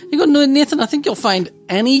best. You go, no, Nathan, I think you'll find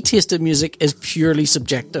any taste in music is purely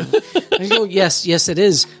subjective. And you go, yes, it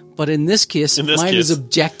is. But in this case, mine is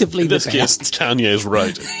objectively the best. In this case, Kanye is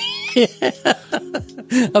right.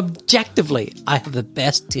 Objectively, I have the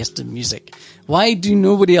best taste in music. Why do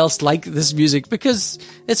nobody else like this music? Because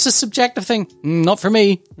it's a subjective thing. Not for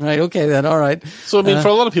me. Right, okay then, alright. So, for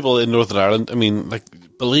a lot of people in Northern Ireland,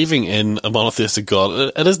 believing in a monotheistic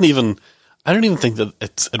God, it isn't even, I don't even think that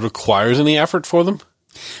it requires any effort for them.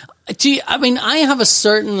 Gee, I have a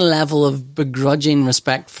certain level of begrudging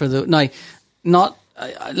respect for let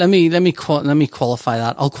me qualify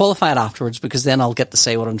that. I'll qualify it afterwards because then I'll get to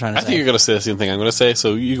say what I'm trying to say. I think you're going to say the same thing I'm going to say,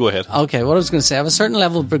 so you go ahead. Okay, what I was going to say, I have a certain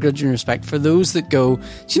level of begrudging respect for those that go, do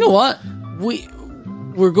you know what?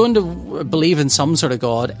 We're going to believe in some sort of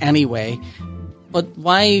God anyway, but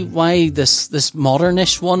why this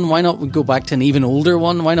modernish one? Why not go back to an even older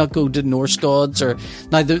one? Why not go to Norse gods? Or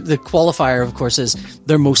now the qualifier, of course, is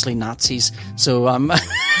they're mostly Nazis. So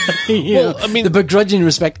Well, I mean, the begrudging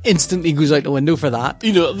respect instantly goes out the window for that.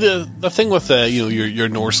 You know, the thing with your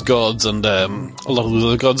Norse gods and a lot of those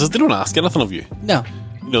other gods is they don't ask anything of you. No.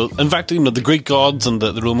 You know, in fact, the Greek gods and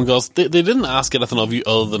the Roman gods, they didn't ask anything of you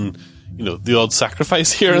other than, the odd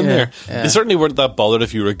sacrifice here and there. Yeah. They certainly weren't that bothered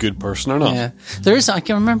if you were a good person or not. Yeah, I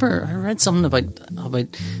can remember I read something about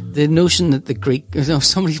the notion that the Greek.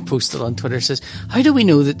 Somebody posted on Twitter, says, "How do we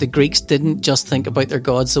know that the Greeks didn't just think about their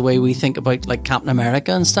gods the way we think about like Captain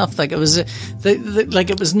America and stuff? Like it was,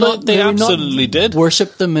 it was not. They absolutely did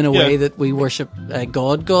worship them in a way that we worship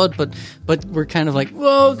God, but we're kind of like,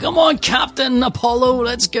 whoa, come on, Captain Apollo,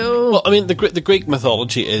 let's go. Well, I mean, the Greek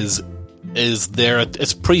mythology is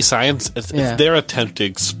it's pre-science. It's their attempt to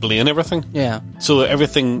explain everything. Yeah. So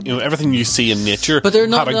everything you see in nature but they're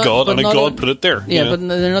not, had a god, and a god put it there. Yeah, but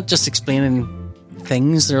they're not just explaining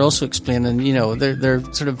things. They're also explaining,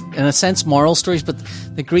 they're sort of, in a sense, moral stories, but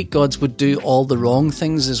the Greek gods would do all the wrong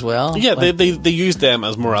things as well. Yeah, like, they used them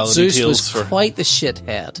as morality Zeus tales. was quite the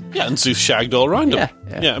shithead. Yeah, and Zeus shagged all around him.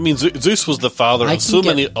 Yeah, I mean, Zeus was the father of so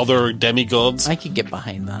many other demigods. I could get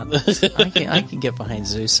behind that. I can get behind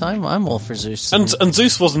Zeus. I'm all for Zeus. And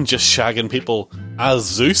Zeus wasn't just shagging people as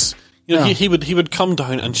Zeus. He would come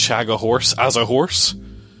down and shag a horse as a horse,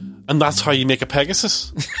 and that's how you make a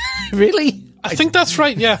Pegasus. Really? I think that's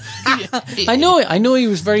right. Yeah, I know. He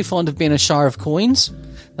was very fond of being a shower of coins.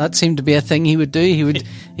 That seemed to be a thing he would do. He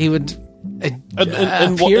would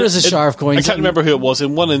appear as a shower of coins. I can't remember who it was.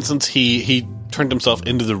 In one instance, he turned himself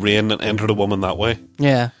into the rain and entered a woman that way.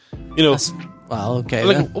 Yeah, well, okay.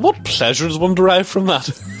 Like, what pleasure does one derive from that?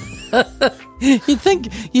 You'd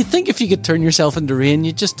think if you could turn yourself into rain,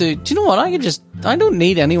 you'd just do. Do you know what? I don't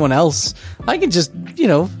need anyone else. I can just,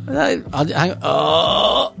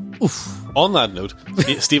 oof. On that note,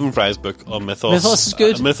 Stephen Fry's book on Mythos. Mythos is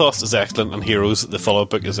good. Mythos is excellent, and Heroes, the follow-up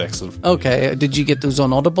book, is excellent. Okay, did you get those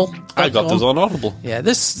on Audible? I got those on Audible. Yeah,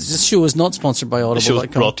 this show is not sponsored by Audible. This show is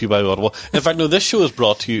brought to you by Audible. In fact, no, this show is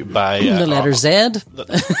brought to you by... the letter Z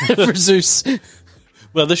for Zeus.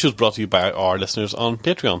 Well, this show is brought to you by our listeners on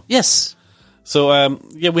Patreon. Yes. So,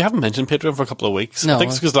 we haven't mentioned Patreon for a couple of weeks. No. I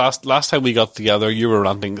think it's because last time we got together, you were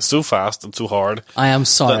ranting so fast and so hard. I am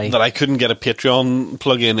sorry. That I couldn't get a Patreon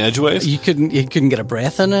plug-in edgeways. You couldn't get a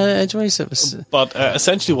breath in edgeways? It was... But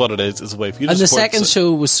essentially what it is a way for you to support... And the second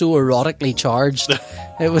show was so erotically charged.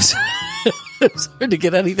 It was... It was hard to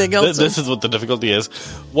get anything else. This is what the difficulty is.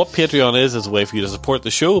 What Patreon is a way for you to support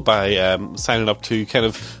the show by signing up to kind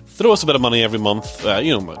of throw us a bit of money every month, 2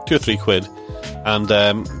 or 3 quid. And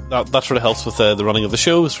that sort of helps with the running of the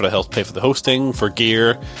show, sort of helps pay for the hosting, for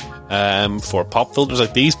gear, for pop filters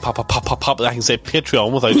like these. Pop. I can say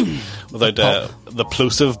Patreon without the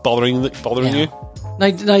plosive bothering you.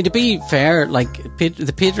 Now, to be fair, like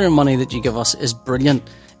the Patreon money that you give us is brilliant.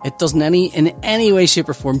 It doesn't in any way, shape,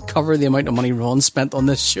 or form cover the amount of money Ron spent on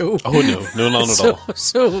this show. Oh no, none at all.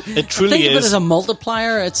 So it truly think is. of it as a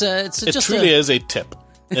multiplier. It truly is a tip.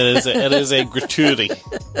 It is a gratuity.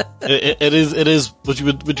 It is what you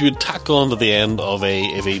would tack on to the end of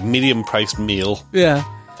a medium priced meal. Yeah.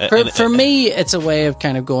 For me, it's a way of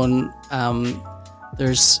kind of going.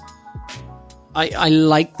 I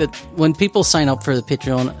like that when people sign up for the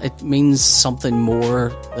Patreon, it means something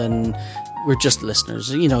more than we're just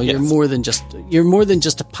listeners. You're more than just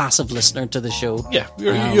a passive listener to the show. Yeah,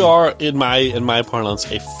 you are in my parlance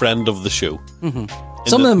a friend of the show. Mm-hmm.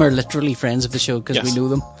 Some of them are literally friends of the show because we know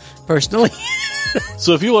them personally.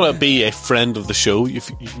 So if you want to be a friend of the show, you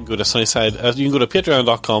can go to Sunnyside. You can go to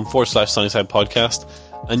patreon.com/Sunnyside podcast,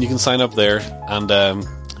 and you can sign up there. And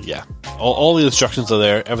all the instructions are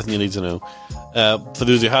there. Everything you need to know. For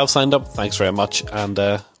those who have signed up, thanks very much, and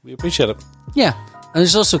we appreciate it. Yeah. And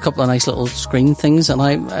there's also a couple of nice little screen things, and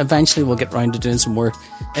I eventually will get round to doing some more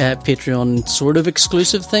Patreon sort of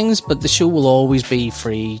exclusive things, but the show will always be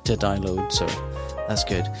free to download, so that's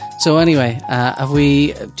good. So anyway,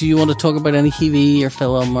 do you want to talk about any TV or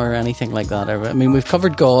film or anything like that? I mean, we've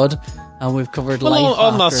covered God, and we've covered life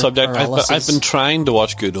on that after subject, paralysis. I've been trying to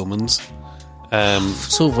watch Good Omens.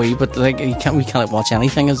 So have we, but we can't watch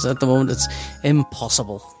anything at the moment. It's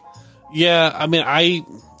impossible. Yeah, I mean, I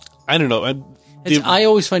don't know. I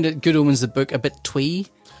always find Good Omens the book a bit twee.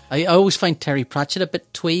 I always find Terry Pratchett a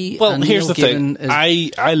bit twee. Well, and here's the thing.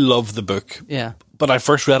 I love the book. Yeah. But I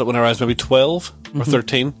first read it when I was maybe 12 or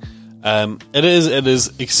 13. It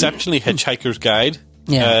is exceptionally Hitchhiker's Guide,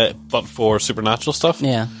 but for supernatural stuff.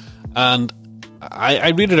 Yeah. And I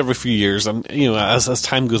read it every few years, and as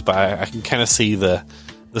time goes by, I can kind of see the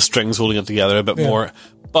strings holding it together a bit more.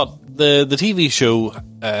 But the TV show,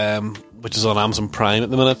 which is on Amazon Prime at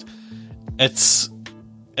the minute, it's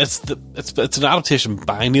it's an adaptation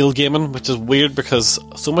by Neil Gaiman, which is weird because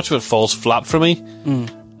so much of it falls flat for me.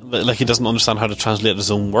 Like he doesn't understand how to translate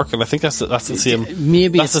his own work, and I think that's the same.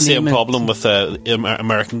 Maybe that's the same Neiman. problem with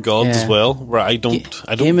American Gods as well, where I don't.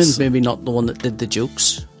 Gaiman's maybe not the one that did the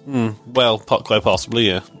jokes. Well, quite possibly,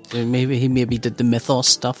 yeah. So maybe he did the mythos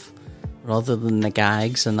stuff rather than the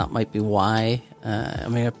gags, and that might be why. I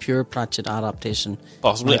mean, a pure Pratchett adaptation.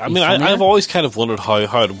 Possibly. I mean, I've always kind of wondered how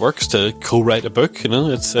it works to co-write a book. You know,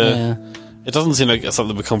 it's it doesn't seem like it's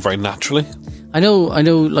something that become very naturally. I know.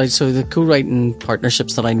 Like, so the co-writing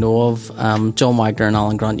partnerships that I know of, John Wagner and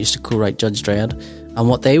Alan Grant used to co-write Judge Dredd, and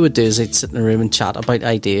what they would do is they'd sit in a room and chat about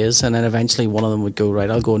ideas, and then eventually one of them would go, right,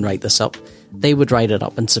 I'll go and write this up. They would write it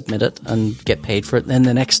up and submit it and get paid for it. And then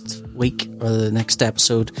the next week or the next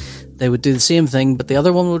episode, they would do the same thing, but the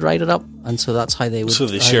other one would write it up, and so that's how they would. So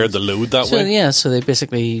they shared the load that way. Yeah, so they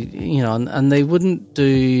basically, you know, and they wouldn't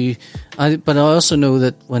do. But I also know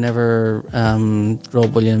that whenever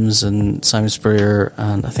Rob Williams and Simon Spurrier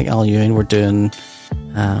and I think Al Ewing were doing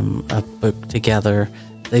a book together,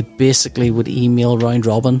 they basically would email round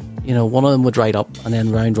robin. You know, one of them would write up and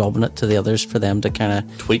then round robin it to the others for them to kind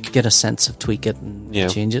of get a sense of tweak it and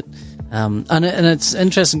change it. And it's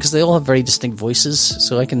interesting because they all have very distinct voices.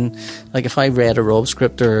 So I can, like, if I read a Rob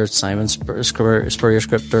script or Simon Spurrier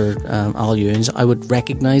script or Al Ewing's, I would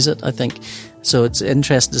recognise it, I think. So it's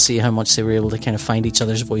interesting to see how much they were able to kind of find each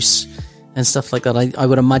other's voice and stuff like that. I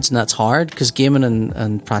would imagine that's hard because Gaiman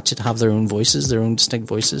and Pratchett have their own voices, their own distinct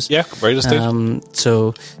voices. Yeah, very distinct.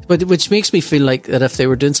 But which makes me feel like that if they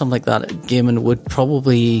were doing something like that, Gaiman would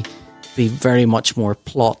probably be very much more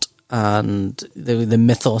plot and the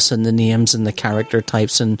mythos and the names and the character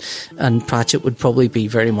types, and Pratchett would probably be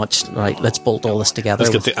very much like, let's bolt all this together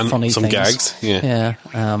with funny some things. gags. Yeah.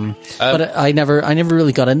 But I never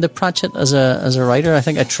really got into Pratchett as a writer. I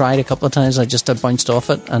think I tried a couple of times. I bounced off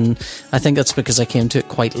it, and I think that's because I came to it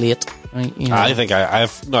quite late. Right? You know. I think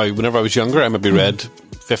I've now. Whenever I was younger, I maybe read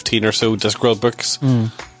 15 or so Discworld books,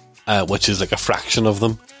 which is like a fraction of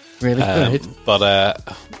them. Really, right. But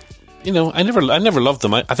you know, I never loved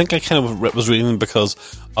them. I think I kind of was reading them because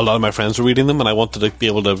a lot of my friends were reading them, and I wanted to be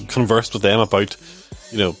able to converse with them about,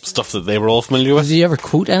 you know, stuff that they were all familiar with. Did you ever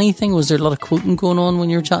quote anything? Was there a lot of quoting going on when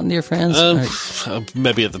you were chatting to your friends?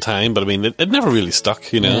 Maybe at the time, but I mean, it never really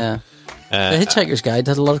stuck, you know. Yeah. The Hitchhiker's Guide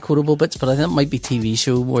had a lot of quotable bits, but I think it might be TV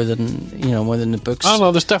show more than the books. Oh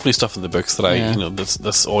no, there's definitely stuff in the books that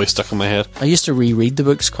that's always stuck in my head. I used to reread the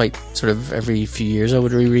books quite sort of every few years. I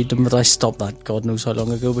would reread them, but I stopped that God knows how long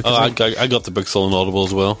ago. Because I got the books all on Audible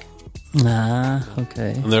as well.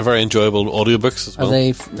 Okay. And they're very enjoyable audiobooks as well. Are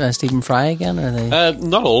they Stephen Fry again? Or are they?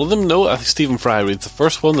 Not all of them. No, I think Stephen Fry reads the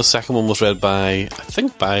first one. The second one was read by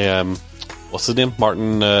what's his name?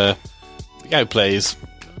 Martin. The guy who plays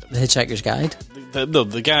The Hitchhiker's Guide.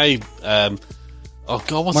 The guy.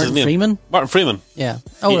 What's Martin his name? Freeman. Martin Freeman. Yeah.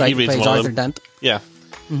 Oh, right. He reads plays Arthur Dent. Yeah.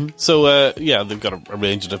 Mm-hmm. So they've got a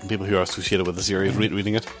range of different people who are associated with the series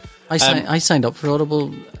reading it. I signed up for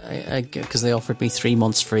Audible because they offered me 3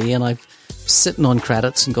 months free, and I'm sitting on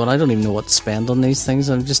credits and going, I don't even know what to spend on these things.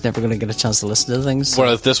 I'm just never going to get a chance to listen to things.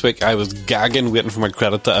 Whereas this week I was gagging, waiting for my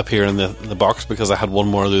credit to appear in the box because I had one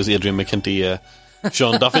more of those Adrian McKinty,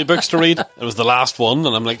 Sean Duffy books to read. It was the last one,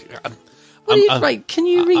 and I'm like, right? Can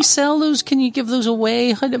you resell those? Can you give those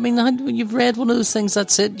away? When you've read one of those things,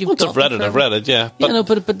 that's it. I've read it. Yeah,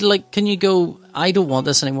 but like, can you go? I don't want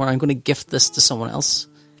this anymore. I'm going to gift this to someone else,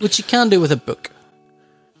 which you can do with a book.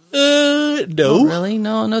 No, not really.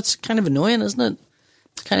 No, it's kind of annoying, isn't it?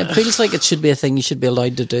 It kind of feels like it should be a thing you should be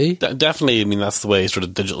allowed to do. Definitely. I mean, that's the way sort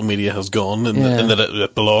of digital media has gone, and that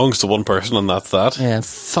it belongs to one person, and that's that. Yeah,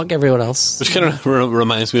 fuck everyone else. Which kind of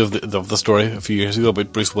reminds me of the story a few years ago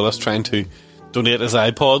about Bruce Willis trying to donate his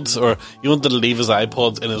iPods, or he wanted to leave his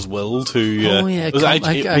iPods in his will to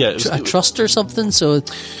a trust or something, so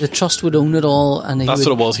the trust would own it all. And that's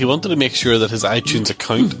what it was. He wanted to make sure that his iTunes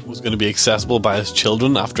account was going to be accessible by his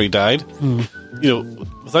children after he died. You know,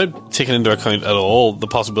 without taking into account at all the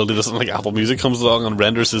possibility that something like Apple Music comes along and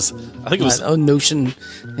renders his, I think it was Notion.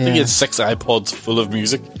 I think he had 6 iPods full of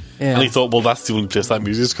music, and he thought, well, that's the only place that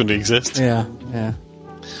music is going to exist. Yeah.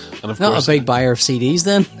 And of Not course, a big buyer of CDs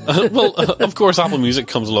then. Well, of course, Apple Music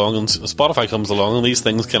comes along and Spotify comes along, and these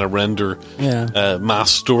things kind of render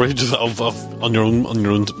mass storage of on your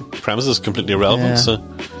own premises completely irrelevant. So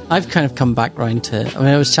I've kind of come back round to. I mean,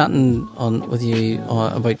 I was chatting with you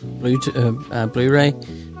about Blu-ray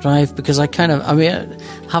drive because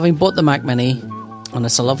having bought the Mac Mini, and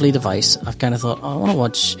it's a lovely device, I've kind of thought, I want to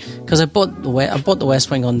watch, because I bought the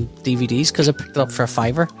West Wing on DVDs because I picked it up for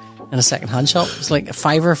 $5. in a second-hand shop. It's like a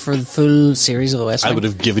 $5 for the full series of the West Wing. I would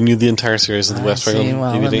have given you the entire series of the West Wing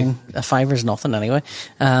on DVD. I mean, a $5's nothing anyway.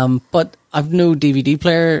 But I've no DVD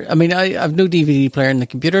player. I mean, I've no DVD player in the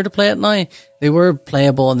computer to play it now. They were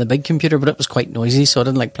playable on the big computer, but it was quite noisy, so I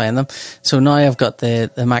didn't like playing them. So now I've got the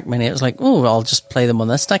Mac Mini. It was like, oh, I'll just play them on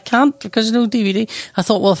this. And I can't because there's no DVD. I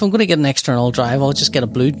thought, well, if I'm going to get an external drive, I'll just get a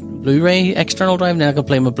Blu-ray external drive, and then I can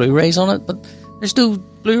play my Blu-rays on it. But there's no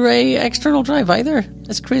Blu-ray external drive either.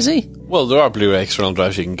 It's crazy. Well, there are Blu-ray external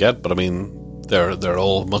drives you can get, but I mean, they're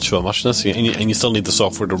all much of a muchness, and you still need the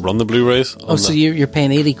software to run the Blu-rays. So you're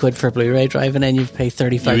paying 80 quid for a Blu-ray drive, and then you pay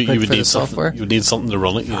 35 quid for the software? You would need something to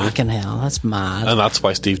run it. Fucking hell, that's mad. And that's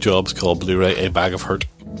why Steve Jobs called Blu-ray a bag of hurt.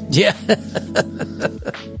 Yeah.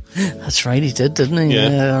 That's right, he did, didn't he?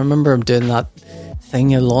 Yeah. I remember him doing that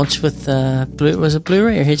thing at launch with was it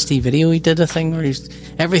Blu-ray or HD video? He did a thing where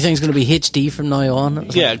everything's going to be HD from now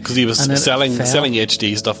on. Yeah, because he was selling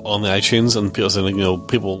HD stuff on the iTunes, and people said,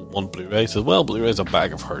 people want Blu-ray. He said, well, Blu-ray's a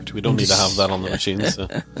bag of hurt. We don't need to have that on the machines. So.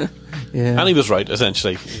 Yeah. And he was right,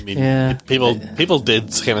 essentially. I mean, people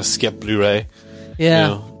did kind of skip Blu-ray.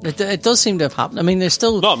 Yeah, it does seem to have happened. I mean, there's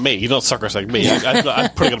still... Not me, not suckers like me.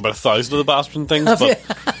 I've probably got about 1,000 of the bastard and things,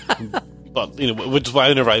 but which is why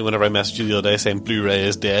whenever I messaged you the other day saying Blu-ray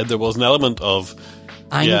is dead, there was an element of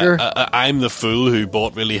anger. I'm the fool who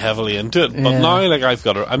bought really heavily into it. But now, like,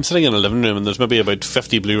 I'm sitting in a living room and there's maybe about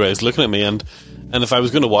 50 Blu-rays looking at me, and if I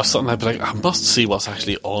was going to watch something, I'd be like, I must see what's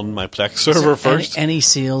actually on my Plex server first. Any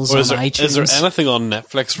sales on iTunes? Is there anything on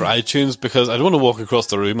Netflix or iTunes? Because I don't want to walk across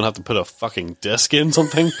the room and have to put a fucking disc in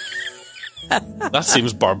something. That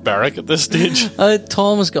seems barbaric at this stage.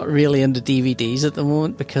 Tom has got really into DVDs at the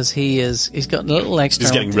moment because he's got a little extra.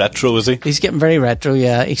 He's getting retro, is he? He's getting very retro,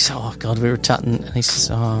 yeah. Oh God, we were chatting and he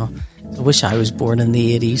says, I wish I was born in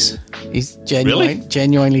the 80s. He's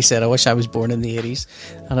genuinely said, I wish I was born in the 80s.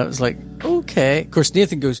 And I was like, okay. Of course,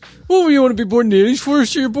 Nathan goes, well, you want to be born in the 80s for?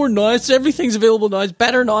 Sure, you're born now. Everything's available now. It's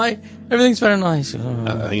better now. Everything's better now. So,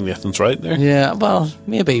 I think Nathan's right there. Yeah, well,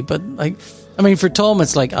 maybe. But, like, I mean, for Tom,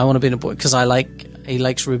 it's like, I want to be in a boy because he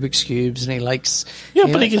likes Rubik's Cubes and he likes... Yeah,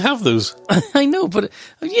 but he can have those. I know, but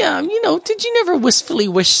yeah, did you never wistfully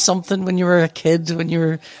wish something when you were a kid?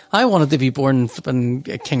 I wanted to be born in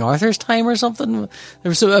King Arthur's time or something. There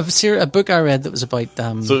was a book I read that was about...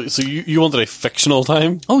 So you wanted a fictional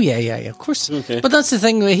time? Oh, yeah, of course. Okay. But that's the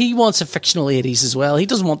thing, he wants a fictional 80s as well. He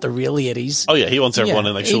doesn't want the real 80s. Oh, yeah, he wants everyone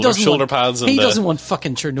in like shoulder pads. He doesn't want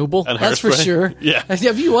fucking Chernobyl. And that's for sure. Yeah.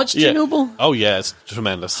 Have you watched Chernobyl? Oh, yeah, it's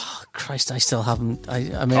tremendous. Oh, Christ, I still haven't.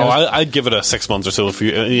 I'd give it a 6 months or so. If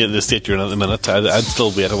you in the state you're in at the minute, I'd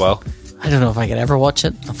still wait a while. I don't know if I could ever watch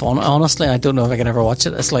it. Honestly, I don't know if I can ever watch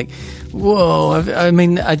it. It's like, whoa. I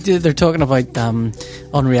mean, they're talking about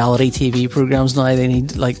on reality TV programs now. They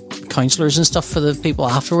need like counsellors and stuff for the people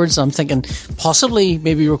afterwards. I'm thinking possibly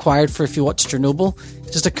maybe required for if you watch Chernobyl,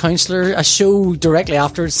 just a counsellor, a show directly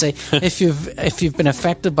afterwards. Say if you've been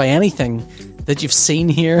affected by anything that you've seen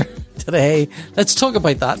here today, let's talk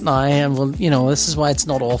about that now. And this is why it's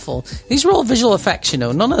not awful. These were all visual effects,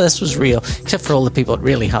 none of this was real, except for all the people it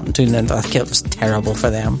really happened to, and then that was terrible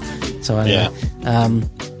for them. So anyway,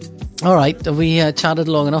 all right, have we chatted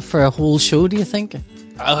long enough for a whole show, do you think?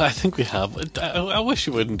 I think we have. I wish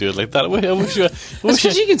you wouldn't do it like that. I wish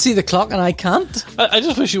because you can see the clock and I can't. I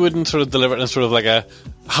just wish you wouldn't sort of deliver it in sort of like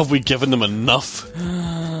have we given them enough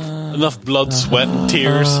blood, sweat and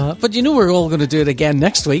tears? But we're all going to do it again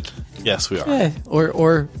next week. Yes, we are. Yeah,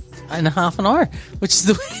 or in half an hour, which is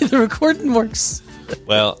the way the recording works.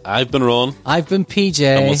 Well, I've been Ron. I've been PJ.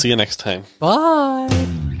 And we'll see you next time. Bye.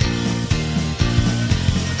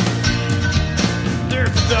 There's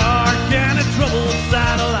a dark and a troubled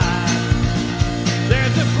side of life.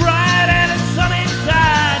 There's a bright and a sunny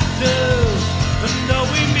side too. And though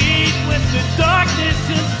we meet with the darkness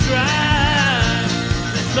and strife,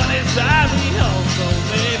 the sunny side we also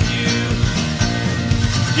may view.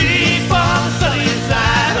 Keep on the sunny side.